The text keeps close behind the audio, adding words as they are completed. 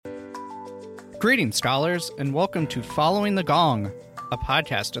Greetings, scholars, and welcome to Following the Gong, a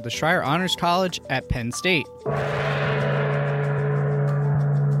podcast of the Schreyer Honors College at Penn State.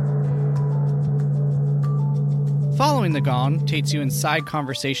 Following the Gong takes you inside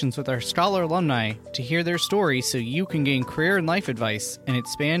conversations with our scholar alumni to hear their stories so you can gain career and life advice and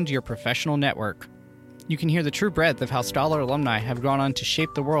expand your professional network. You can hear the true breadth of how scholar alumni have gone on to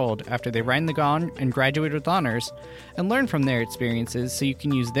shape the world after they rang the gong and graduated with honors, and learn from their experiences so you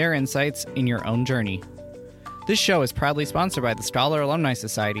can use their insights in your own journey. This show is proudly sponsored by the Scholar Alumni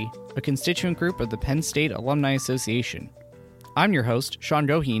Society, a constituent group of the Penn State Alumni Association. I'm your host, Sean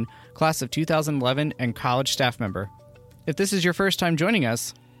Goheen, class of 2011 and college staff member. If this is your first time joining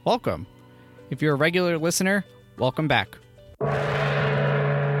us, welcome. If you're a regular listener, welcome back.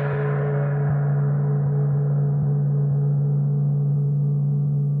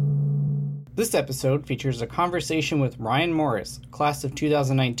 This episode features a conversation with Ryan Morris, class of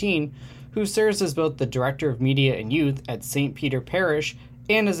 2019, who serves as both the Director of Media and Youth at St. Peter Parish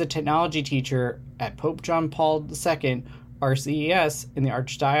and as a technology teacher at Pope John Paul II, RCES, in the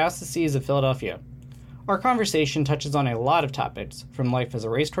Archdiocese of Philadelphia. Our conversation touches on a lot of topics, from life as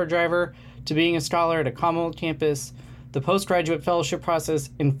a race car driver to being a scholar at a Commonwealth campus, the postgraduate fellowship process,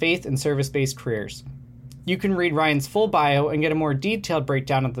 and faith and service-based careers. You can read Ryan's full bio and get a more detailed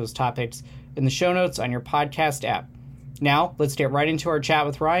breakdown of those topics in the show notes on your podcast app. Now, let's get right into our chat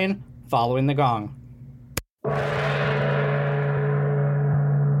with Ryan, Following the Gong.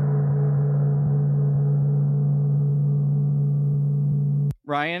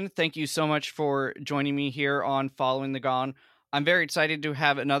 Ryan, thank you so much for joining me here on Following the Gong. I'm very excited to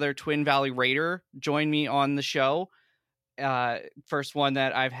have another Twin Valley Raider join me on the show. First one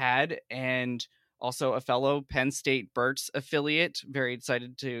that I've had, and also a fellow Penn State Berks affiliate. Very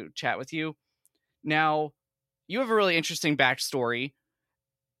excited to chat with you. Now, you have a really interesting backstory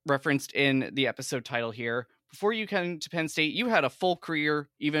referenced in the episode title here. Before you came to Penn State, you had a full career,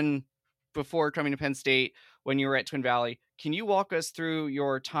 even before coming to Penn State when you were at Twin Valley. Can you walk us through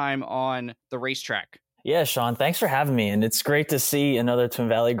your time on the racetrack? Yeah, Sean, thanks for having me. And it's great to see another Twin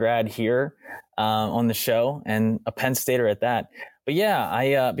Valley grad here on the show, and a Penn Stater at that. But yeah,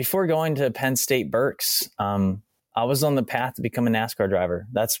 I before going to Penn State Berks, I was on the path to become a NASCAR driver.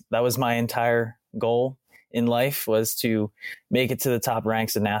 That was my entire goal in life, was to make it to the top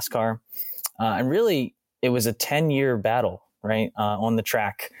ranks of NASCAR. And really, it was a 10-year battle, right, on the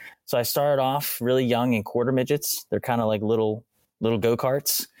track. So I started off really young in quarter midgets. They're kind of like little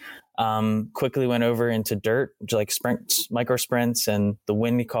go-karts. Quickly went over into dirt, like sprints, micro sprints, and the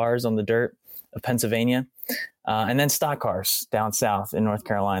windy cars on the dirt of Pennsylvania. And then stock cars down south in North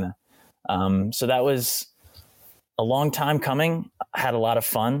Carolina. So that was a long time coming. I had a lot of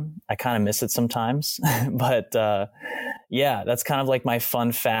fun. I kind of miss it sometimes, but yeah, that's kind of like my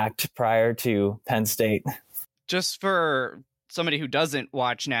fun fact prior to Penn State. Just for somebody who doesn't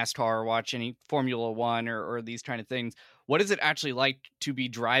watch NASCAR or watch any Formula One or these kind of things, what is it actually like to be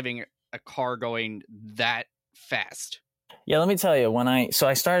driving a car going that fast? Yeah, let me tell you,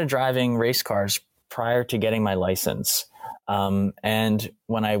 I started driving race cars prior to getting my license. And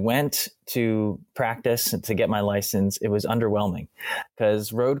when I went to practice to get my license, it was underwhelming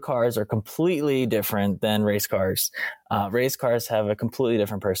because road cars are completely different than race cars. Race cars have a completely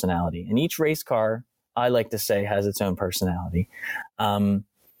different personality, and each race car, I like to say, has its own personality.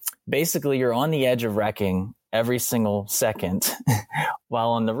 Basically, you're on the edge of wrecking every single second, while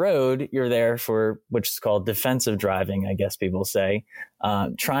on the road, you're there for, which is called defensive driving, I guess people say,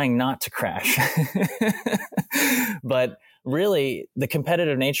 trying not to crash. But really, the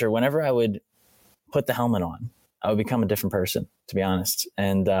competitive nature, whenever I would put the helmet on, I would become a different person, to be honest.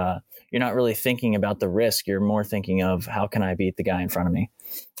 And you're not really thinking about the risk. You're more thinking of, how can I beat the guy in front of me?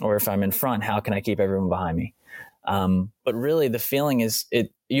 Or if I'm in front, how can I keep everyone behind me? But really, the feeling is,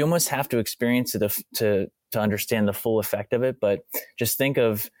 you almost have to experience it to understand the full effect of it. But just think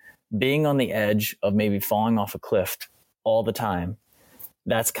of being on the edge of maybe falling off a cliff all the time.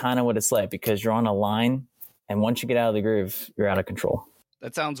 That's kind of what it's like, because you're on a line, and once you get out of the groove, you're out of control.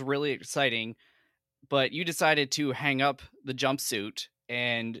 That sounds really exciting, but you decided to hang up the jumpsuit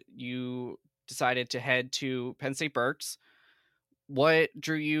and you decided to head to Penn State Berks. What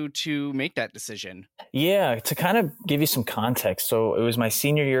drew you to make that decision? Yeah, to kind of give you some context. So it was my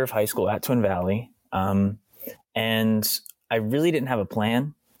senior year of high school at Twin Valley. And I really didn't have a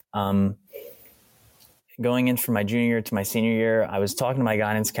plan. Going in from my junior year to my senior year, I was talking to my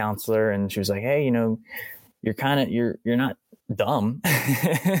guidance counselor, and she was like, "Hey, you're not dumb.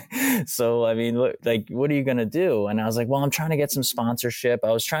 So, I mean, like, what are you going to do? And I was like, well, I'm trying to get some sponsorship.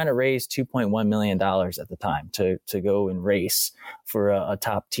 I was trying to raise $2.1 million at the time to go and race for a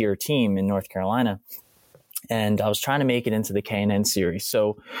top tier team in North Carolina. And I was trying to make it into the K&N series.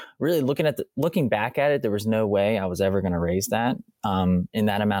 So really looking back at it, there was no way I was ever going to raise that in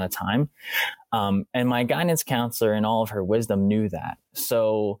that amount of time. And my guidance counselor, in all of her wisdom, knew that.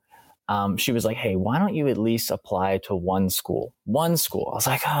 So she was like, hey, why don't you at least apply to one school? I was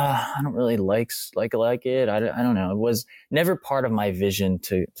like, I don't really like it. I don't know. It was never part of my vision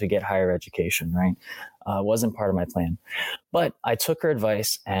to get higher education, right? It wasn't part of my plan. But I took her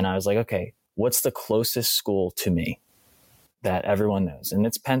advice and I was like, okay, what's the closest school to me that everyone knows? And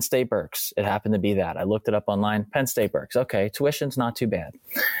it's Penn State Berks. It happened to be that. I looked it up online. Penn State Berks. Okay, tuition's not too bad.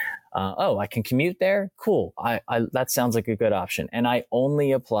 I can commute there? Cool. That sounds like a good option. And I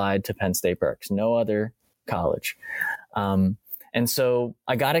only applied to Penn State Berks, no other college. And so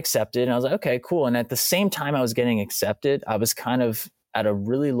I got accepted and I was like, okay, cool. And at the same time I was getting accepted, I was kind of at a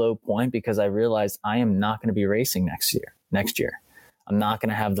really low point because I realized I am not going to be racing next year. I'm not going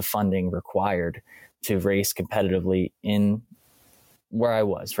to have the funding required to race competitively in where I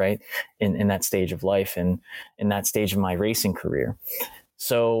was, right? In that stage of life and in that stage of my racing career.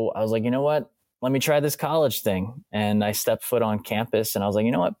 So I was like, you know what? Let me try this college thing. And I stepped foot on campus and I was like,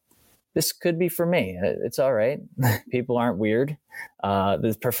 you know what? This could be for me. It's all right. People aren't weird.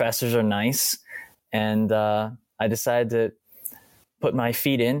 The professors are nice. And I decided to put my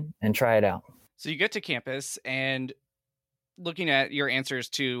feet in and try it out. So you get to campus, and looking at your answers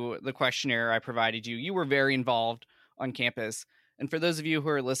to the questionnaire I provided you, you were very involved on campus. And for those of you who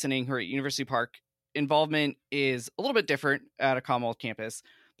are listening who are at University Park, involvement is a little bit different at a Commonwealth campus,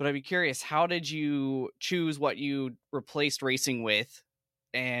 but I'd be curious, how did you choose what you replaced racing with,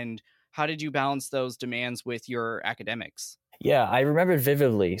 and how did you balance those demands with your academics? Yeah, I remember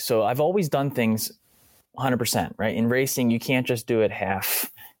vividly. So I've always done things 100%, right? In racing, you can't just do it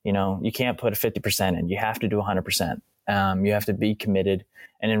half. You can't put a 50% in. You have to do 100%. You have to be committed.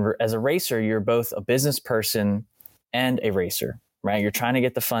 And as a racer, you're both a business person and a racer, right? You're trying to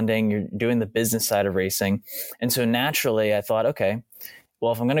get the funding, you're doing the business side of racing. And so naturally I thought, okay,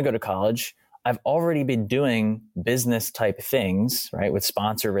 well, if I'm going to go to college, I've already been doing business type things, right? With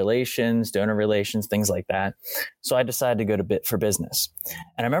sponsor relations, donor relations, things like that. So I decided to go to for business.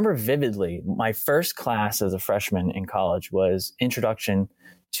 And I remember vividly, my first class as a freshman in college was Introduction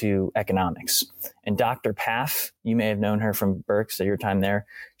to Economics. And Dr. Paff, you may have known her from Berks at your time there.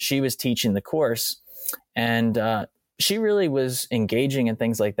 She was teaching the course, and she really was engaging in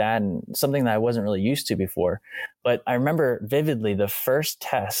things like that, and something that I wasn't really used to before. But I remember vividly the first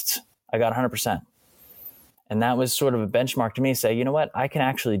test, I got 100%. And that was sort of a benchmark to me, say, you know what, I can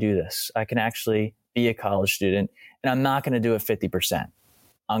actually do this. I can actually be a college student, and I'm not going to do it 50%.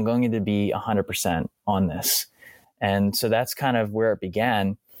 I'm going to be 100% on this. And so that's kind of where it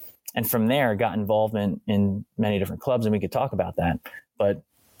began. And from there, got involvement in many different clubs, and we could talk about that. But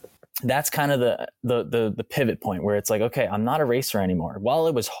that's kind of the pivot point where it's like, okay, I'm not a racer anymore. While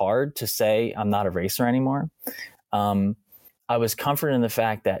it was hard to say I'm not a racer anymore, I was comforted in the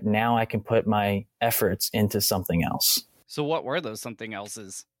fact that now I can put my efforts into something else. So what were those something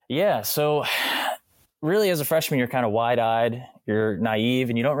else's? Yeah. So really, as a freshman, you're kind of wide-eyed, you're naive,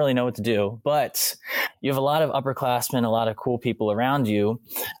 and you don't really know what to do. But you have a lot of upperclassmen, a lot of cool people around you,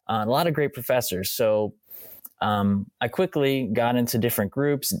 a lot of great professors. So I quickly got into different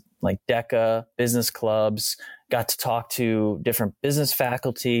groups like DECA, business clubs, got to talk to different business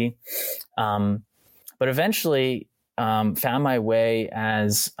faculty, but eventually found my way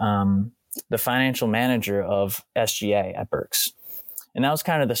as the financial manager of SGA at Berks. And that was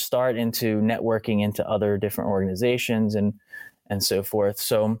kind of the start into networking into other different organizations and so forth.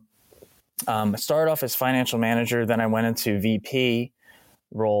 So I started off as financial manager, then I went into VP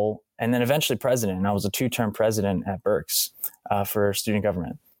role, and then eventually president. And I was a 2-term president at Berks for student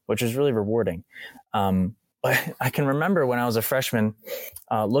government, which is really rewarding. But I can remember when I was a freshman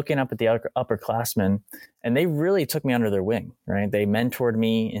looking up at the upperclassmen, and they really took me under their wing, right? They mentored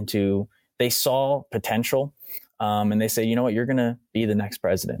me they saw potential. And they say, you know what, you're going to be the next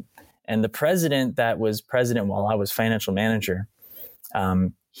president. And the president that was president while I was financial manager,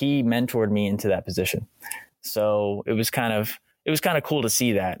 he mentored me into that position. So it was kind of cool to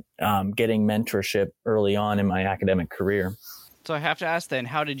see that, getting mentorship early on in my academic career. So I have to ask then,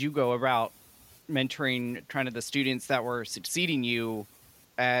 how did you go about mentoring kind of the students that were succeeding you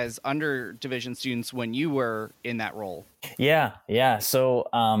as under division students when you were in that role? Yeah. So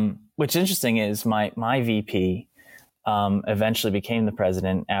what's interesting is my VP eventually became the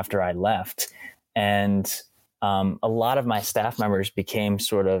president after I left. And a lot of my staff members became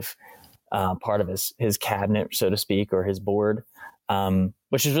sort of part of his cabinet, so to speak, or his board,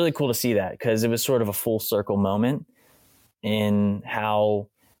 which is really cool to see that, because it was sort of a full circle moment in how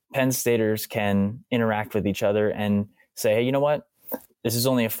Penn Staters can interact with each other and say, hey, you know what? This is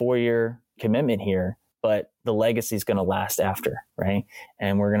only a 4-year commitment here, but the legacy is going to last after, right?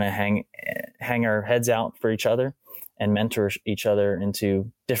 And we're going to hang our heads out for each other and mentor each other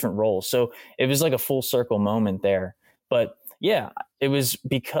into different roles. So it was like a full circle moment there. But yeah, it was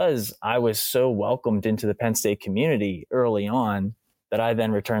because I was so welcomed into the Penn State community early on that I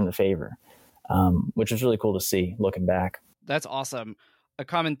then returned the favor, which was really cool to see looking back. That's awesome. A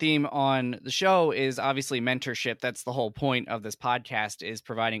common theme on the show is obviously mentorship. That's the whole point of this podcast, is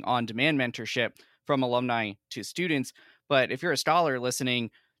providing on-demand mentorship from alumni to students. But if you're a scholar listening,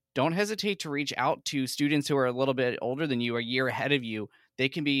 don't hesitate to reach out to students who are a little bit older than you, a year ahead of you. They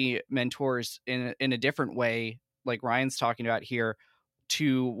can be mentors in a different way, like Ryan's talking about here,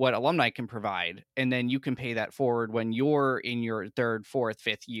 to what alumni can provide. And then you can pay that forward when you're in your 3rd, 4th,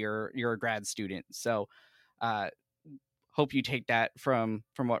 5th year, you're a grad student. So hope you take that from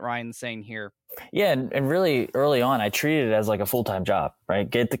what Ryan's saying here. Yeah. And really early on, I treated it as like a full-time job, right?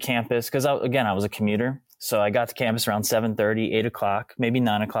 Get to campus. Cause I was a commuter. So I got to campus around 7:30, 8 o'clock, maybe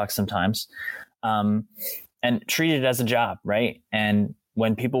 9 o'clock sometimes. And treated it as a job. Right. And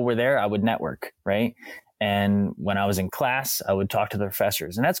when people were there, I would network. Right. And when I was in class, I would talk to the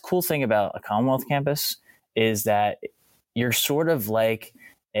professors. And that's the cool thing about a Commonwealth campus, is that you're sort of like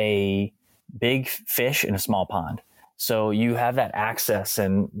a big fish in a small pond. So you have that access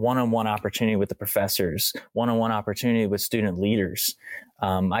and one-on-one opportunity with the professors, one-on-one opportunity with student leaders.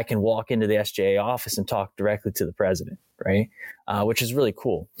 I can walk into the SJA office and talk directly to the president, right? Which is really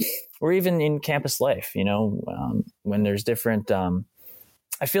cool. Or even in campus life, when there's different,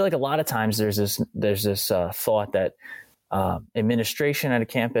 I feel like a lot of times there's this thought that administration at a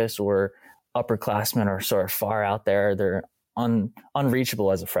campus or upperclassmen are sort of far out there. They're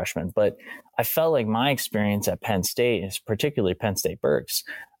unreachable as a freshman. But I felt like my experience at Penn State, is particularly Penn State Berks,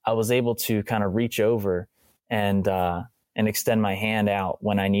 I was able to kind of reach over and extend my hand out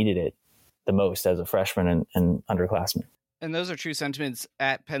when I needed it the most as a freshman and underclassman. And those are true sentiments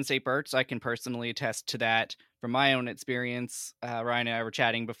at Penn State Berks. I can personally attest to that from my own experience. Ryan and I were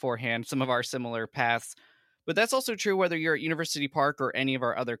chatting beforehand, some of our similar paths. But that's also true whether you're at University Park or any of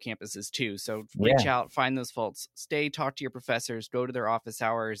our other campuses too. So reach out, find those folks, talk to your professors, go to their office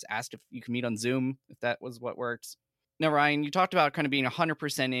hours, ask if you can meet on Zoom, if that was what works. Now, Ryan, you talked about kind of being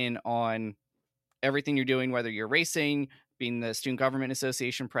 100% in on everything you're doing, whether you're racing, being the Student Government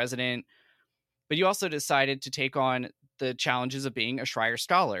Association president, but you also decided to take on the challenges of being a Schreyer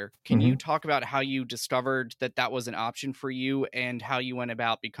Scholar. Can you talk about how you discovered that was an option for you and how you went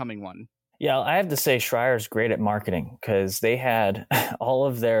about becoming one? Yeah, I have to say Schreyer's great at marketing, because they had all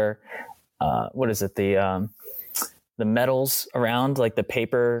of their, the medals around, like the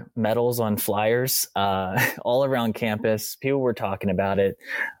paper medals on flyers, all around campus. People were talking about it.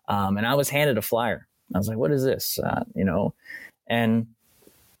 And I was handed a flyer. I was like, what is this? And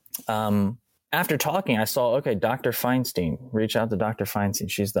after talking, I saw, okay, Dr. Feinstein, reach out to Dr.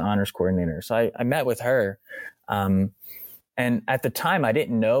 Feinstein. She's the honors coordinator. So I met with her. And at the time, I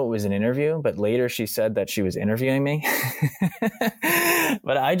didn't know it was an interview, but later she said that she was interviewing me.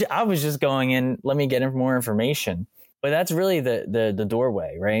 But I was just going in, let me get more information. But that's really the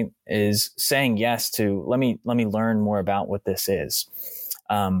doorway, right? Is saying yes to, let me learn more about what this is.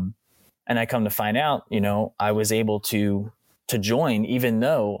 And I come to find out, I was able to join, even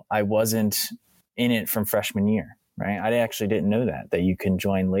though I wasn't in it from freshman year, right? I actually didn't know that you can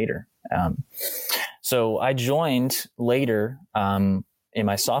join later. So I joined later in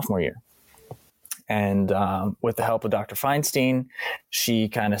my sophomore year. And with the help of Dr. Feinstein, she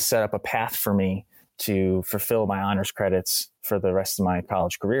kind of set up a path for me to fulfill my honors credits for the rest of my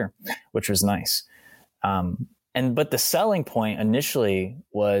college career, which was nice. But the selling point initially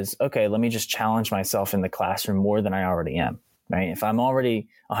was, okay, let me just challenge myself in the classroom more than I already am, right? If I'm already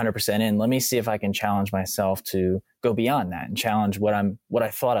 100% in, let me see if I can challenge myself to go beyond that and challenge what I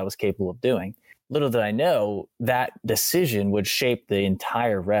thought I was capable of doing. Little did I know that decision would shape the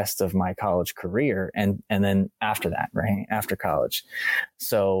entire rest of my college career and then after that, right? After college.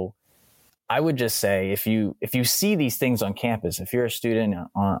 So I would just say, if you see these things on campus, if you're a student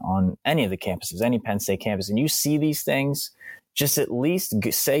on any of the campuses, any Penn State campus, and you see these things, just at least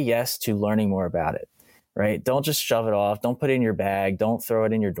say yes to learning more about it, right? Don't just shove it off. Don't put it in your bag. Don't throw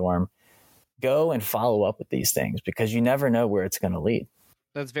it in your dorm. Go and follow up with these things, because you never know where it's going to lead.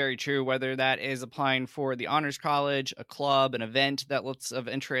 That's very true. Whether that is applying for the Honors College, a club, an event that looks of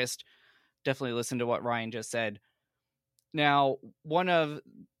interest, definitely listen to what Ryan just said. Now, one of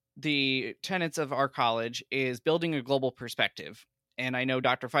the tenets of our college is building a global perspective. And I know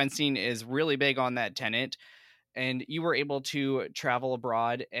Dr. Feinstein is really big on that tenet. And you were able to travel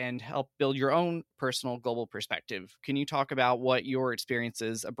abroad and help build your own personal global perspective. Can you talk about what your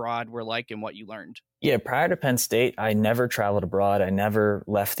experiences abroad were like and what you learned? Yeah, prior to Penn State, I never traveled abroad. I never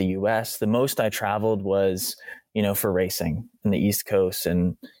left the US. The most I traveled was, for racing in the East Coast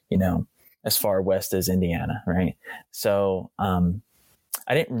and, as far west as Indiana, right? So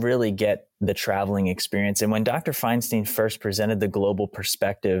I didn't really get the traveling experience. And when Dr. Feinstein first presented the global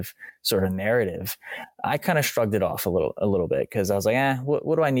perspective sort of narrative, I kind of shrugged it off a little bit because I was like,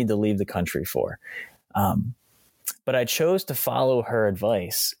 what do I need to leave the country for? But I chose to follow her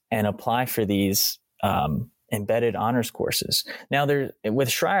advice and apply for these embedded honors courses. Now, with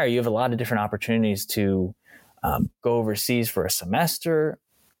Schreyer, you have a lot of different opportunities to go overseas for a semester.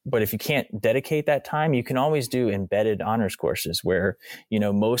 But if you can't dedicate that time, you can always do embedded honors courses where,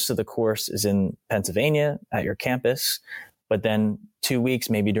 most of the course is in Pennsylvania at your campus, but then 2 weeks,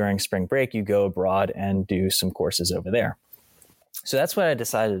 maybe during spring break, you go abroad and do some courses over there. So that's what I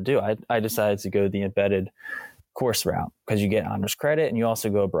decided to do. I decided to go the embedded course route because you get honors credit and you also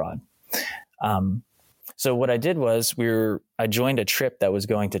go abroad. So what I did was I joined a trip that was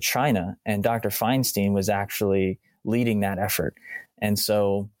going to China, and Dr. Feinstein was actually leading that effort. And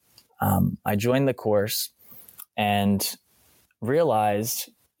so I joined the course and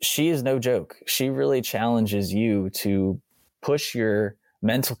realized she is no joke. She really challenges you to push your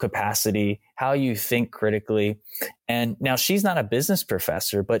mental capacity, how you think critically. And now she's not a business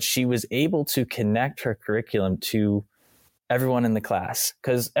professor, but she was able to connect her curriculum to everyone in the class,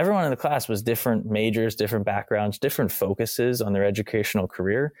 because everyone in the class was different majors, different backgrounds, different focuses on their educational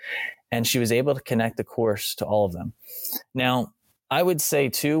career. And she was able to connect the course to all of them. Now, I would say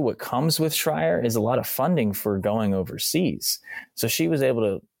too, what comes with Schreyer is a lot of funding for going overseas. So she was able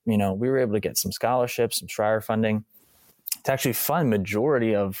to, we were able to get some scholarships, some Schreyer funding to actually fund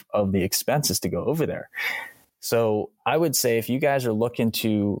majority of the expenses to go over there. So I would say if you guys are looking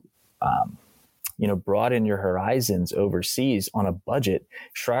to, broaden your horizons overseas on a budget,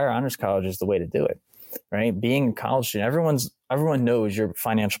 Schreyer Honors College is the way to do it, right? Being a college student, everyone knows your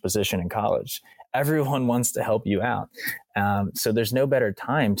financial position in college. Everyone wants to help you out. So there's no better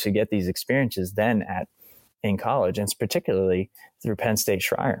time to get these experiences than in college, and it's particularly through Penn State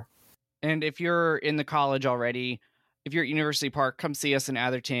Schreyer. And if you're in the college already, if you're at University Park, come see us in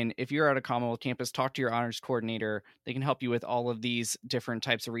Atherton. If you're at a Commonwealth campus, talk to your honors coordinator. They can help you with all of these different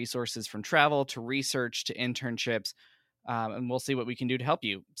types of resources, from travel to research to internships. And we'll see what we can do to help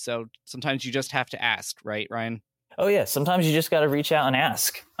you. So sometimes you just have to ask, right, Ryan? Oh, yeah. Sometimes you just got to reach out and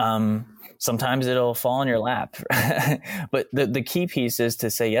ask. Sometimes it'll fall in your lap. But the key piece is to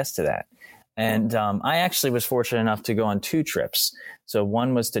say yes to that. And I actually was fortunate enough to go on 2 trips. So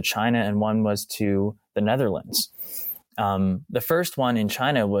one was to China and one was to the Netherlands. The first one in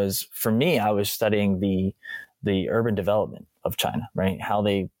China was, for me, I was studying the urban development of China, right? How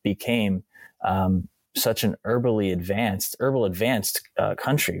they became such an urban advanced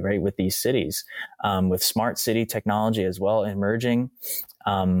country, right? With these cities, with smart city technology as well emerging.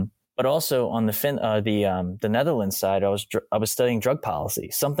 But also on the Netherlands side, I was studying drug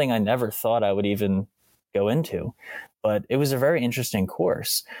policy, something I never thought I would even go into, but it was a very interesting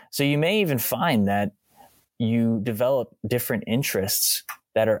course. So you may even find that you develop different interests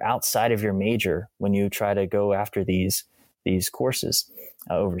that are outside of your major when you try to go after these courses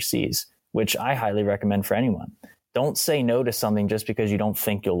overseas, which I highly recommend for anyone. Don't say no to something just because you don't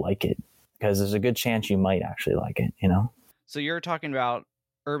think you'll like it, because there's a good chance you might actually like it, So you're talking about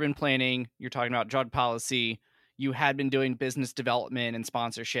urban planning, you're talking about drug policy. You had been doing business development and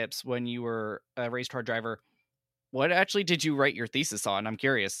sponsorships when you were a race car driver. What actually did you write your thesis on? I'm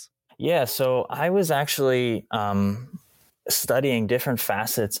curious. Yeah, so I was actually studying different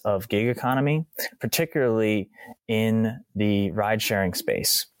facets of gig economy, particularly in the ride-sharing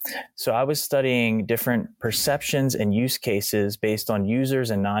space. So I was studying different perceptions and use cases based on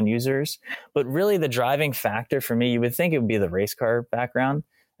users and non-users. But really the driving factor for me, you would think it would be the race car background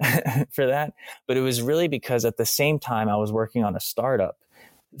for that. But it was really because at the same time I was working on a startup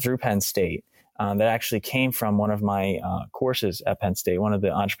through Penn State that actually came from one of my courses at Penn State, one of the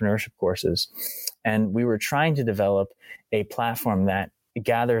entrepreneurship courses. And we were trying to develop a platform that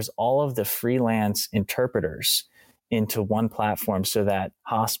gathers all of the freelance interpreters into one platform so that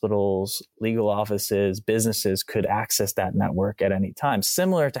hospitals, legal offices, businesses could access that network at any time,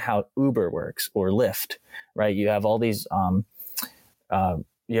 similar to how Uber works or Lyft, right? You have all these,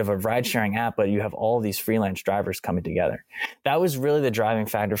 you have a ride sharing app, but you have all these freelance drivers coming together. That was really the driving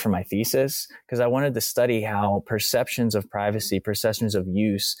factor for my thesis, because I wanted to study how perceptions of privacy, perceptions of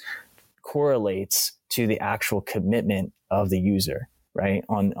use correlates to the actual commitment of the user, right,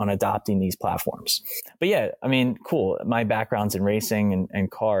 on adopting these platforms. But yeah, I mean, cool. My background's in racing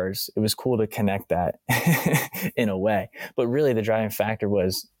and cars. It was cool to connect that in a way. But really the driving factor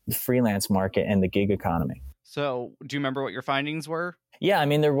was the freelance market and the gig economy. So do you remember what your findings were? Yeah, I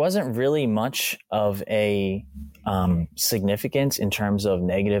mean, there wasn't really much of a significance in terms of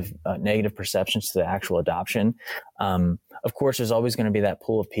negative perceptions to the actual adoption. Of course, there's always going to be that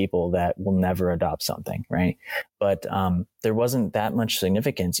pool of people that will never adopt something, right? But there wasn't that much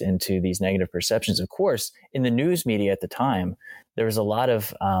significance into these negative perceptions. Of course, in the news media at the time, there was a lot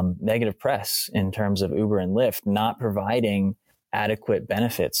of negative press in terms of Uber and Lyft not providing adequate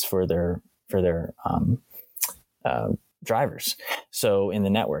benefits for their drivers. So in the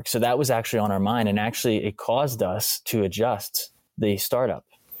network. So that was actually on our mind. And actually it caused us to adjust the startup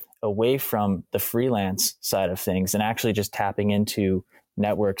away from the freelance side of things and actually just tapping into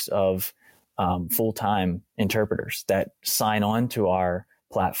networks of full-time interpreters that sign on to our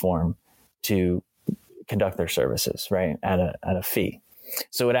platform to conduct their services, right, at a fee.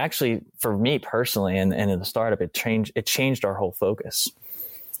 So it actually, for me personally, and in the startup, it changed our whole focus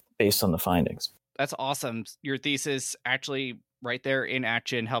based on the findings. That's awesome. Your thesis actually right there in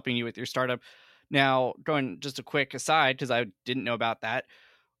action, helping you with your startup. Now, going just a quick aside, because I didn't know about that.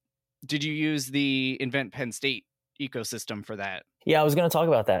 Did you use the Invent Penn State ecosystem for that? Yeah, I was going to talk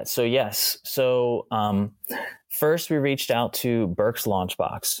about that. So yes. So first we reached out to Berks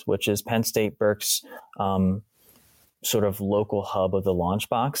Launchbox, which is Penn State Berks sort of local hub of the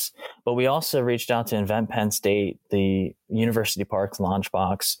Launchbox. But we also reached out to Invent Penn State, the University Parks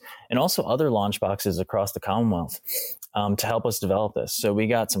Launchbox, and also other Launchboxes across the Commonwealth to help us develop this. So we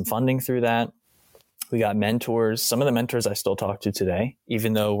got some funding through that. We got mentors. Some of the mentors I still talk to today,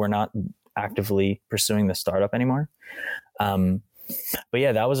 even though we're not actively pursuing the startup anymore. But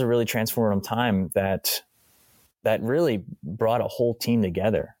yeah, that was a really transformative time that really brought a whole team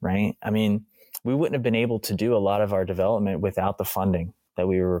together, right? I mean, we wouldn't have been able to do a lot of our development without the funding that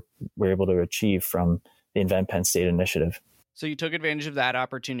we were able to achieve from the Invent Penn State initiative. So you took advantage of that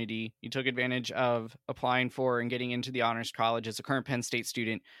opportunity. You took advantage of applying for and getting into the Honors College as a current Penn State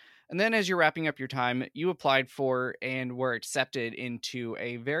student. And then as you're wrapping up your time, you applied for and were accepted into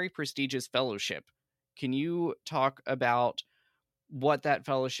a very prestigious fellowship. Can you talk about what that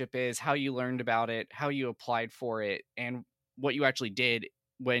fellowship is, how you learned about it, how you applied for it, and what you actually did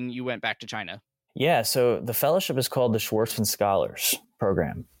when you went back to China? Yeah, so the fellowship is called the Schwarzman Scholars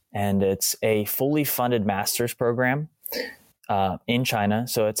Program, and it's a fully funded master's program in China.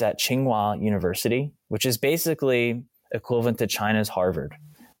 So it's at Tsinghua University, which is basically equivalent to China's Harvard.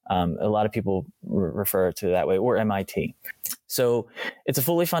 A lot of people refer to it that way, or MIT. So it's a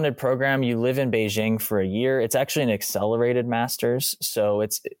fully funded program. You live in Beijing for a year. It's actually an accelerated master's. So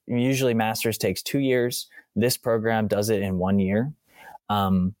it's usually master's takes 2 years. This program does it in 1 year.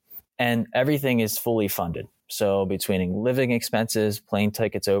 And everything is fully funded. So between living expenses, plane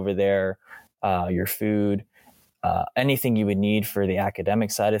tickets over there, your food, anything you would need for the academic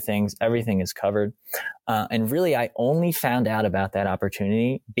side of things, everything is covered. And really, I only found out about that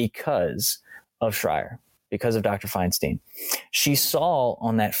opportunity because of Schreier, because of Dr. Feinstein. She saw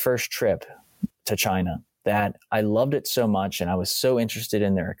on that first trip to China that I loved it so much, and I was so interested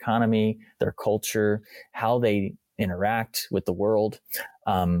in their economy, their culture, how they interact with the world.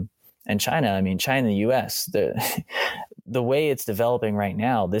 And China, I mean, China and the US, the way it's developing right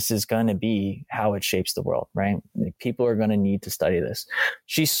now, this is going to be how it shapes the world, right? Like, people are going to need to study this.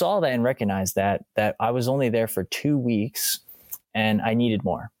 She saw that and recognized that I was only there for 2 weeks and I needed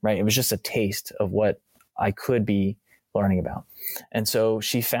more, right? It was just a taste of what I could be learning about. And so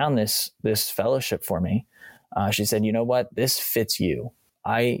she found this fellowship for me. She said, you know what? This fits you.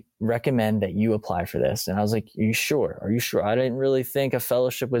 I recommend that you apply for this. And I was like, are you sure? Are you sure? I didn't really think a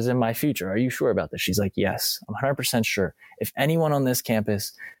fellowship was in my future. Are you sure about this? She's like, yes, I'm 100% sure. If anyone on this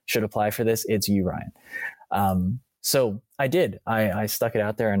campus should apply for this, it's you, Ryan. So I did. I stuck it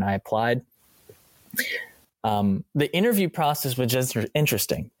out there and I applied. The interview process was just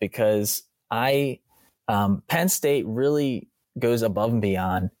interesting because Penn State really goes above and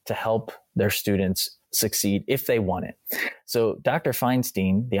beyond to help their students succeed if they want it. So Dr.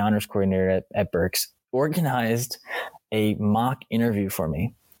 Feinstein, the honors coordinator at Berks, organized a mock interview for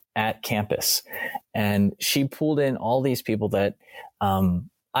me at campus. And she pulled in all these people that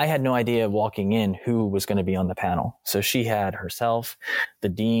I had no idea walking in who was going to be on the panel. So she had herself, the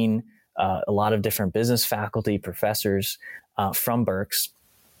dean, a lot of different business faculty, professors from Berks.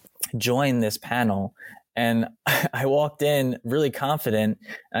 join this panel. And I walked in really confident,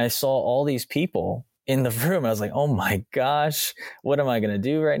 and I saw all these people in the room. I was like, oh my gosh, what am I going to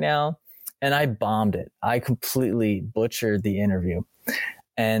do right now? And I bombed it. I completely butchered the interview.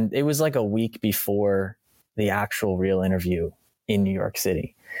 And it was like a week before the actual real interview in New York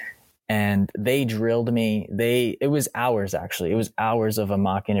City. And they drilled me. It was hours, actually. It was hours of a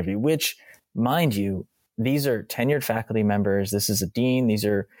mock interview, which, mind you, these are tenured faculty members. This is a dean. These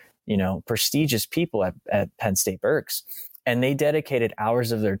are, prestigious people at Penn State Berks. And they dedicated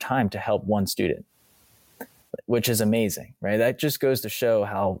hours of their time to help one student, which is amazing, right? That just goes to show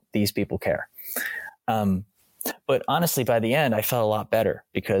how these people care. But honestly, by the end, I felt a lot better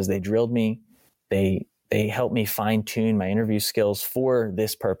because they drilled me. They helped me fine tune my interview skills for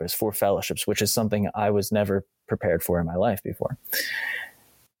this purpose, for fellowships, which is something I was never prepared for in my life before.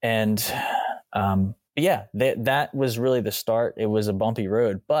 And that was really the start. It was a bumpy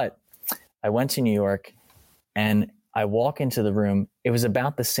road, but I went to New York and I walk into the room. It was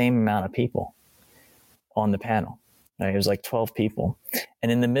about the same amount of people on the panel. Right? It was like 12 people.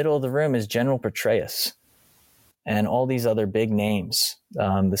 And in the middle of the room is General Petraeus and all these other big names, the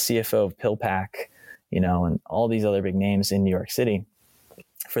CFO of PillPack, and all these other big names in New York City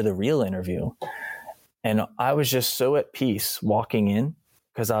for the real interview. And I was just so at peace walking in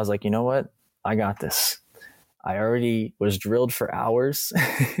because I was like, you know what? I got this. I already was drilled for hours.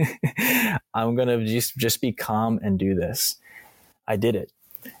 I'm going to just be calm and do this. I did it.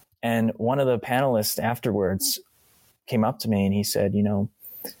 And one of the panelists afterwards came up to me and he said,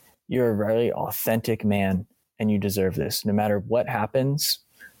 you're a very authentic man and you deserve this. No matter what happens,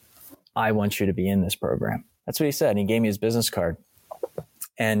 I want you to be in this program. That's what he said. And he gave me his business card.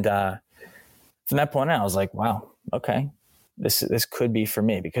 And from that point on, I was like, wow, okay, this could be for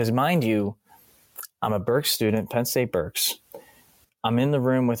me. Because mind you, I'm a Berks student, Penn State Berks. I'm in the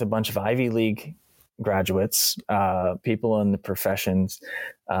room with a bunch of Ivy League graduates, people in the professions,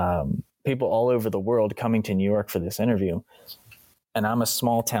 people all over the world coming to New York for this interview. And I'm a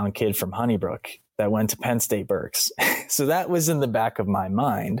small town kid from Honeybrook that went to Penn State Berks. So that was in the back of my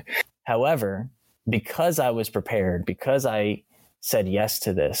mind. However, because I was prepared, because I said yes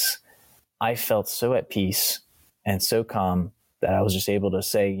to this, I felt so at peace and so calm that I was just able to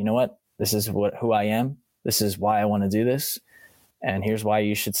say, you know what, this is who I am. This is why I want to do this. And here's why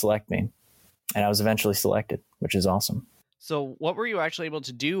you should select me. And I was eventually selected, which is awesome. So what were you actually able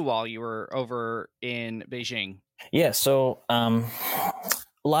to do while you were over in Beijing? Yeah, so a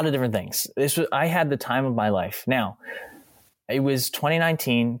lot of different things. I had the time of my life. Now, it was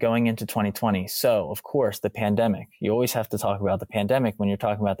 2019 going into 2020. So, of course, the pandemic. You always have to talk about the pandemic when you're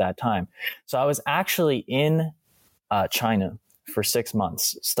talking about that time. So I was actually in China for 6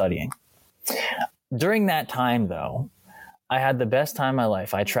 months studying. During that time, though, I had the best time of my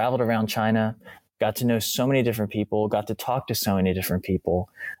life. I traveled around China, got to know so many different people, got to talk to so many different people.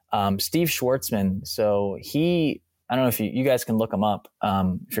 Steve Schwartzman, so I don't know if you guys can look him up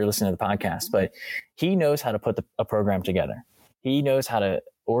if you're listening to the podcast, but he knows how to put a program together. He knows how to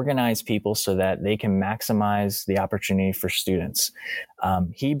organize people so that they can maximize the opportunity for students.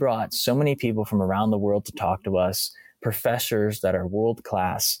 He brought so many people from around the world to talk to us, professors that are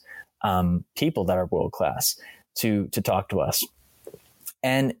world-class, people that are world-class to talk to us.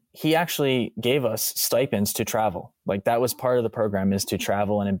 And he actually gave us stipends to travel. Like that was part of the program, is to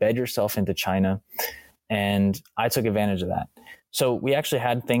travel and embed yourself into China. And I took advantage of that. So we actually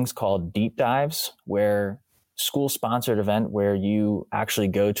had things called deep dives, where school sponsored event where you actually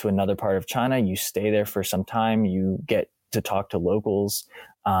go to another part of China, you stay there for some time, you get to talk to locals,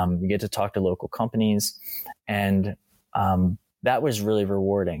 you get to talk to local companies. And that was really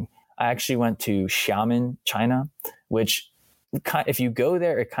rewarding. I actually went to Xiamen, China, which if you go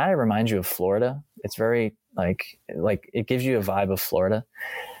there, it kind of reminds you of Florida. It's very like it gives you a vibe of Florida.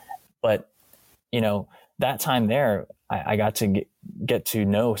 But, that time there, I got to get to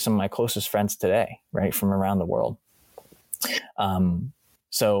know some of my closest friends today, right, from around the world.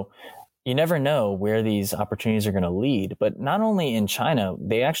 So you never know where these opportunities are going to lead. But not only in China,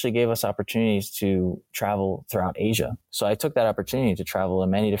 they actually gave us opportunities to travel throughout Asia. So I took that opportunity to travel in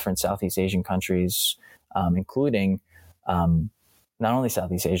many different Southeast Asian countries, including not only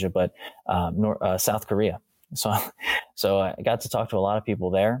Southeast Asia, but South Korea. So I got to talk to a lot of people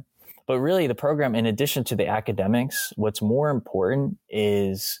there. But really, the program, in addition to the academics, what's more important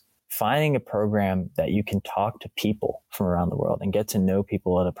is finding a program that you can talk to people from around the world and get to know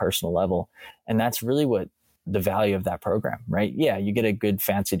people at a personal level. And that's really what the value of that program, right? Yeah, you get a good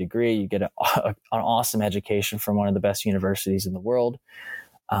fancy degree, you get an awesome education from one of the best universities in the world.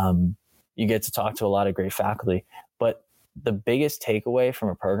 You get to talk to a lot of great faculty, but the biggest takeaway from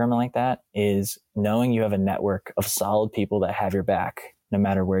a program like that is knowing you have a network of solid people that have your back no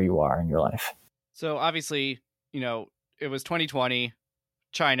matter where you are in your life. So obviously, it was 2020,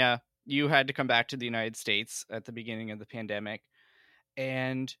 China, you had to come back to the United States at the beginning of the pandemic,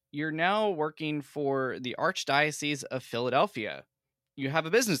 and you're now working for the Archdiocese of Philadelphia. You have a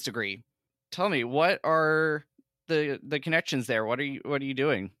business degree. Tell me, what are the connections there? What are you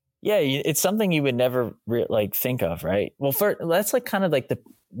doing? Yeah, it's something you would never think of, right? Well, that's kind of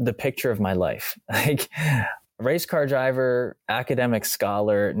the picture of my life. Like, race car driver, academic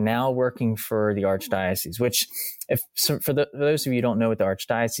scholar, now working for the Archdiocese, which for those of you who don't know what the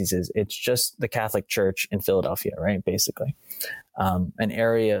Archdiocese is, it's just the Catholic Church in Philadelphia, right? Basically, an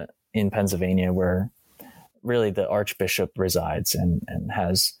area in Pennsylvania where really the Archbishop resides and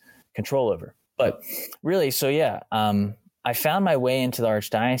has control over. But really, so yeah, I found my way into the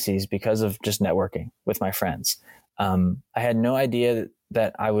Archdiocese because of just networking with my friends. I had no idea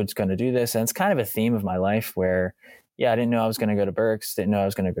that I was going to do this. And it's kind of a theme of my life where, I didn't know I was going to go to Berks, didn't know I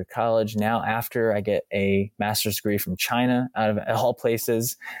was going to go to college. Now, after I get a master's degree from China, out of all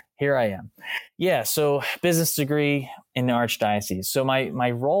places, here I am. Yeah, so business degree in the Archdiocese. So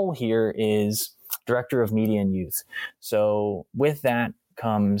my role here is Director of Media and Youth. So with that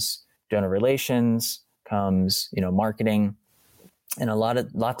comes donor relations, comes, marketing, and a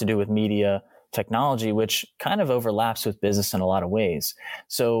lot to do with media technology, which kind of overlaps with business in a lot of ways.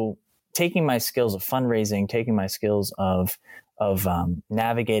 So taking my skills of fundraising, taking my skills of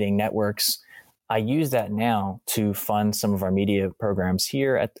navigating networks, I use that now to fund some of our media programs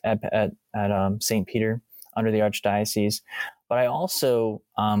here at St. Peter under the Archdiocese. But I also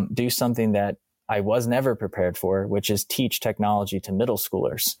do something that I was never prepared for, which is teach technology to middle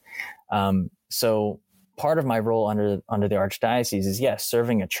schoolers. So part of my role under the Archdiocese is, yes,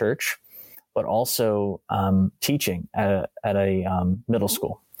 serving a church, but also teaching at a middle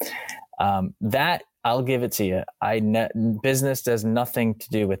school. That, I'll give it to you. Business does nothing to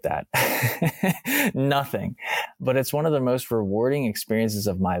do with that. Nothing. But it's one of the most rewarding experiences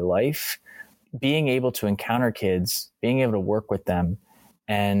of my life, being able to encounter kids, being able to work with them.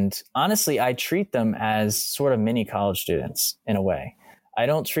 And honestly, I treat them as sort of mini college students in a way. I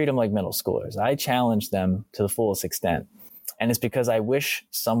don't treat them like middle schoolers. I challenge them to the fullest extent. And it's because I wish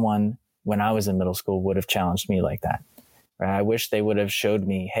someone, when I was in middle school, would have challenged me like that. Right? I wish they would have showed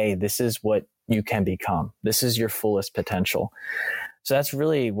me, hey, this is what you can become. This is your fullest potential. So that's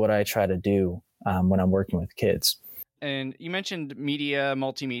really what I try to do when I'm working with kids. And you mentioned media,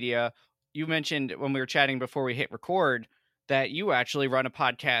 multimedia. You mentioned when we were chatting before we hit record that you actually run a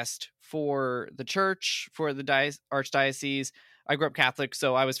podcast for the church, for the Archdiocese. I grew up Catholic,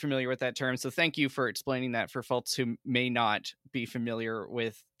 so I was familiar with that term. So thank you for explaining that for folks who may not be familiar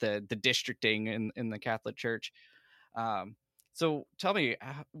with the districting in the Catholic Church. So tell me,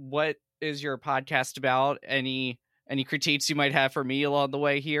 what is your podcast about? Any critiques you might have for me along the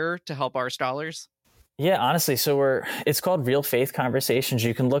way here to help our scholars? Yeah, honestly, so it's called Real Faith Conversations.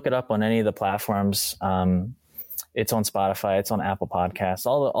 You can look it up on any of the platforms. It's on Spotify, it's on Apple Podcasts,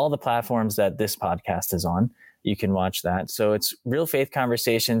 all the platforms that this podcast is on. You can watch that. So it's Real Faith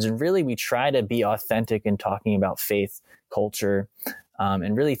Conversations. And really, we try to be authentic in talking about faith, culture,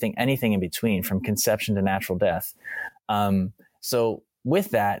 and really think anything in between, from conception to natural death. So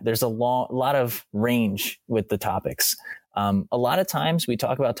with that, there's a lot of range with the topics. A lot of times we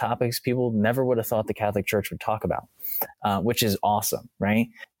talk about topics people never would have thought the Catholic Church would talk about, which is awesome, right?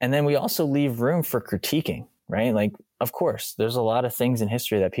 And then we also leave room for critiquing, right? Like, of course, there's a lot of things in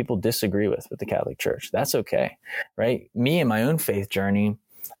history that people disagree with the Catholic Church. That's okay, right? Me and my own faith journey,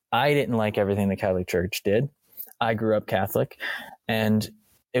 I didn't like everything the Catholic Church did. I grew up Catholic, and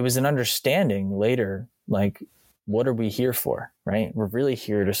it was an understanding later, like, what are we here for, right? We're really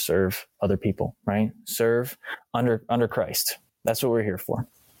here to serve other people, right? Serve under Christ. That's what we're here for.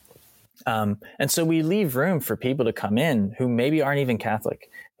 And so we leave room for people to come in who maybe aren't even Catholic,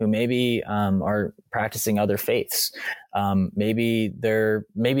 who maybe are practicing other faiths. Maybe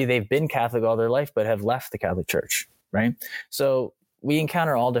they've been Catholic all their life, but have left the Catholic Church, right? So we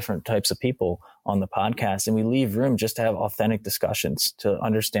encounter all different types of people on the podcast, and we leave room just to have authentic discussions, to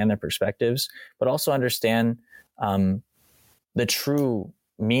understand their perspectives, but also understand the true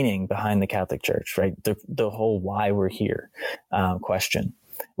meaning behind the Catholic Church, right? The whole why we're here question,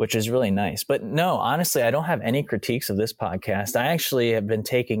 which is really nice. But no, honestly, I don't have any critiques of this podcast. I actually have been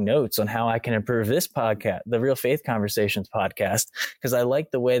taking notes on how I can improve this podcast, the Real Faith Conversations podcast, because I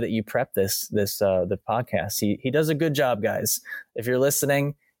like the way that you prep the podcast. He does a good job, guys. If you're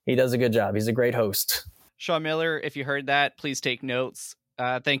listening, he does a good job. He's a great host. Sean Miller, if you heard that, please take notes.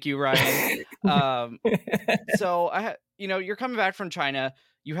 Thank you, Ryan. So you're coming back from China.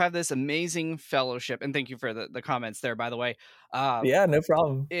 You have this amazing fellowship, and thank you for the comments there, by the way. Yeah, no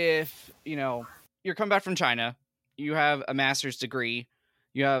problem. If, you're coming back from China, you have a master's degree,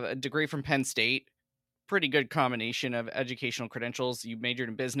 you have a degree from Penn State, pretty good combination of educational credentials. You majored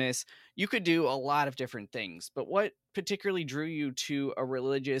in business. You could do a lot of different things, but what particularly drew you to a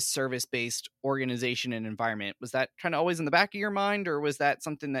religious service-based organization and environment? Was that kind of always in the back of your mind, or was that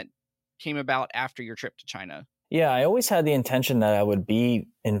something that came about after your trip to China? Yeah, I always had the intention that I would be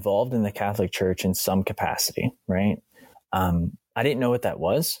involved in the Catholic Church in some capacity, right? I didn't know what that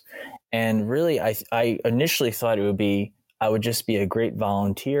was. And really, I initially thought I would just be a great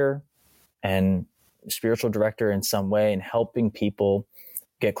volunteer and spiritual director in some way and helping people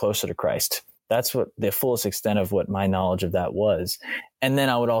get closer to Christ. That's what the fullest extent of what my knowledge of that was. And then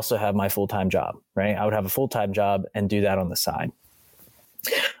I would also have my full-time job, right? I would have a full-time job and do that on the side.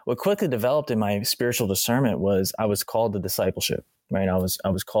 What quickly developed in my spiritual discernment was I was called to discipleship, right? I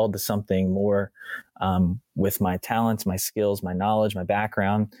was called to something more with my talents, my skills, my knowledge, my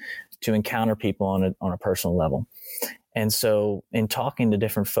background, to encounter people on a personal level. And so in talking to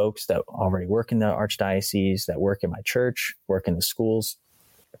different folks that already work in the archdiocese, that work in my church, work in the school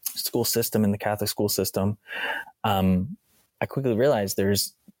system, in the Catholic school system, I quickly realized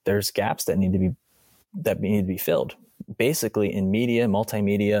there's gaps that need to be filled, basically in media,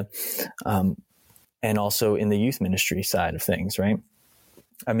 multimedia, and also in the youth ministry side of things, right?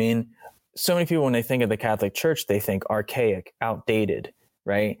 I mean, so many people, when they think of the Catholic Church, they think archaic, outdated,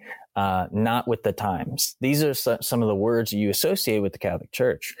 right? Not with the times. These are some of the words you associate with the Catholic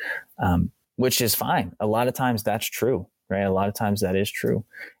Church, which is fine. A lot of times that's true, right? A lot of times that is true.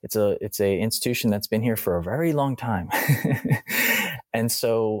 It's a institution that's been here for a very long time. And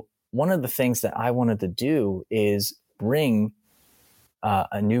so one of the things that I wanted to do is bring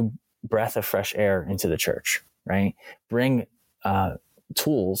a new breath of fresh air into the church, right? Bring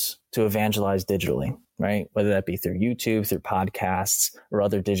tools to evangelize digitally, right? Whether that be through YouTube, through podcasts, or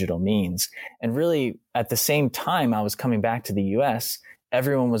other digital means. And really, at the same time I was coming back to the US,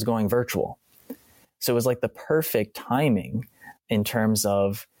 everyone was going virtual. So it was like the perfect timing in terms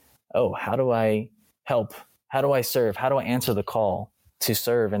of, how do I help? How do I serve? How do I answer the call to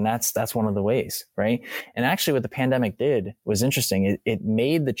serve? And that's one of the ways, right? And actually what the pandemic did was interesting. It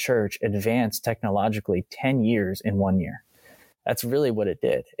made the church advance technologically 10 years in 1 year. That's really what it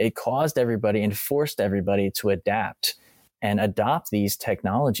did. It caused everybody and forced everybody to adapt and adopt these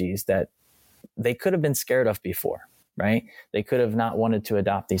technologies that they could have been scared of before, right? They could have not wanted to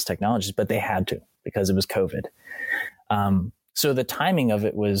adopt these technologies, but they had to because it was COVID. So the timing of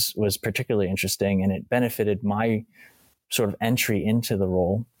it was particularly interesting, and it benefited my sort of entry into the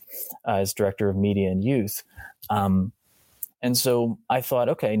role as director of media and youth. And so I thought,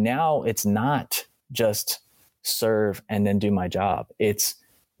 okay, now it's not just serve and then do my job. It's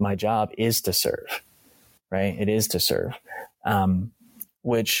my job is to serve, right? It is to serve,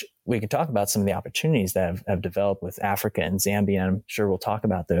 which we can talk about some of the opportunities that have developed with Africa and Zambia. I'm sure we'll talk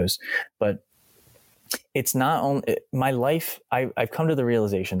about those, but it's not only my life. I've come to the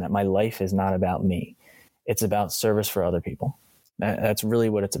realization that my life is not about me. It's about service for other people. That's really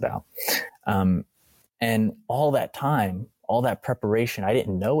what it's about. And all that time, all that preparation, I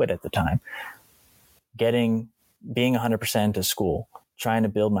didn't know it at the time. Being 100% to school, trying to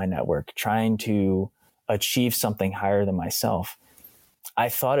build my network, trying to achieve something higher than myself. I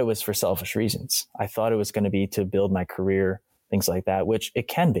thought it was for selfish reasons. I thought it was going to be to build my career, things like that, which it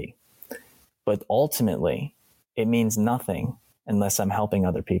can be. But ultimately, it means nothing unless I'm helping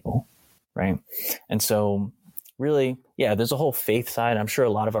other people, right? And so really, yeah, there's a whole faith side. I'm sure a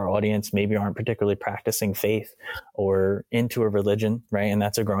lot of our audience maybe aren't particularly practicing faith or into a religion, right? And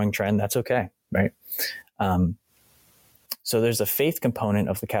that's a growing trend. That's okay, right? So there's a faith component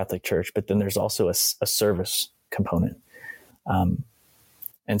of the Catholic Church, but then there's also a service component.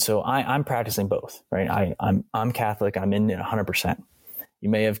 And so I'm practicing both, right? I'm Catholic. I'm in it 100%. You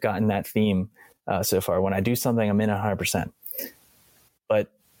may have gotten that theme so far. When I do something, I'm in 100%.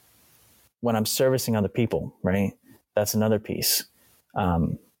 But when I'm servicing other people, right, that's another piece.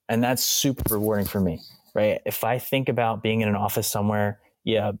 And that's super rewarding for me, right? If I think about being in an office somewhere,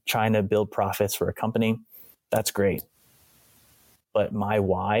 trying to build profits for a company, that's great. But my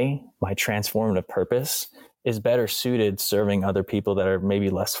why, my transformative purpose is better suited serving other people that are maybe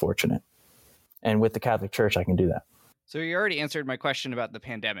less fortunate. And with the Catholic Church, I can do that. So you already answered my question about the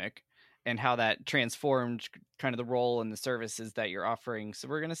pandemic and how that transformed kind of the role and the services that you're offering. So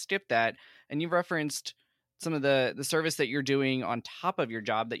we're going to skip that. And you referenced some of the service that you're doing on top of your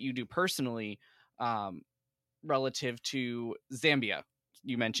job that you do personally relative to Zambia,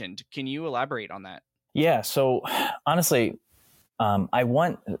 you mentioned. Can you elaborate on that? Yeah. So honestly,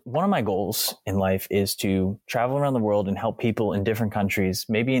 one of my goals in life is to travel around the world and help people in different countries,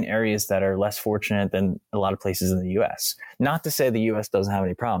 maybe in areas that are less fortunate than a lot of places in the US. Not to say the US doesn't have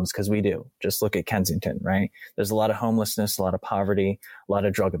any problems, because we do. Just look at Kensington, right? There's a lot of homelessness, a lot of poverty, a lot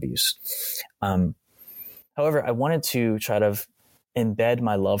of drug abuse. However, I wanted to try to embed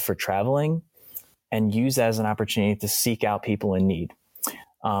my love for traveling and use that as an opportunity to seek out people in need.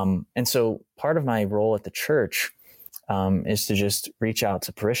 And so part of my role at the church is to just reach out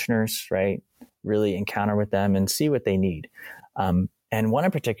to parishioners, right? Really encounter with them and see what they need. And one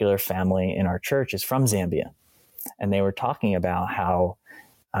in particular family in our church is from Zambia. And they were talking about how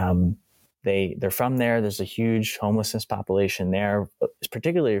they're from there. There's a huge homelessness population there,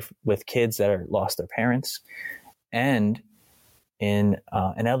 particularly with kids that are lost their parents, and in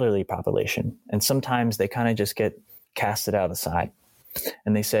an elderly population. And sometimes they kind of just get casted out aside.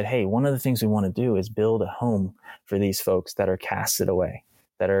 And they said, hey, one of the things we want to do is build a home for these folks that are casted away,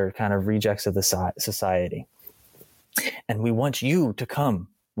 that are kind of rejects of the society. And we want you to come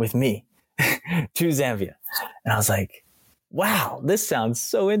with me to Zambia. And I was like, wow, this sounds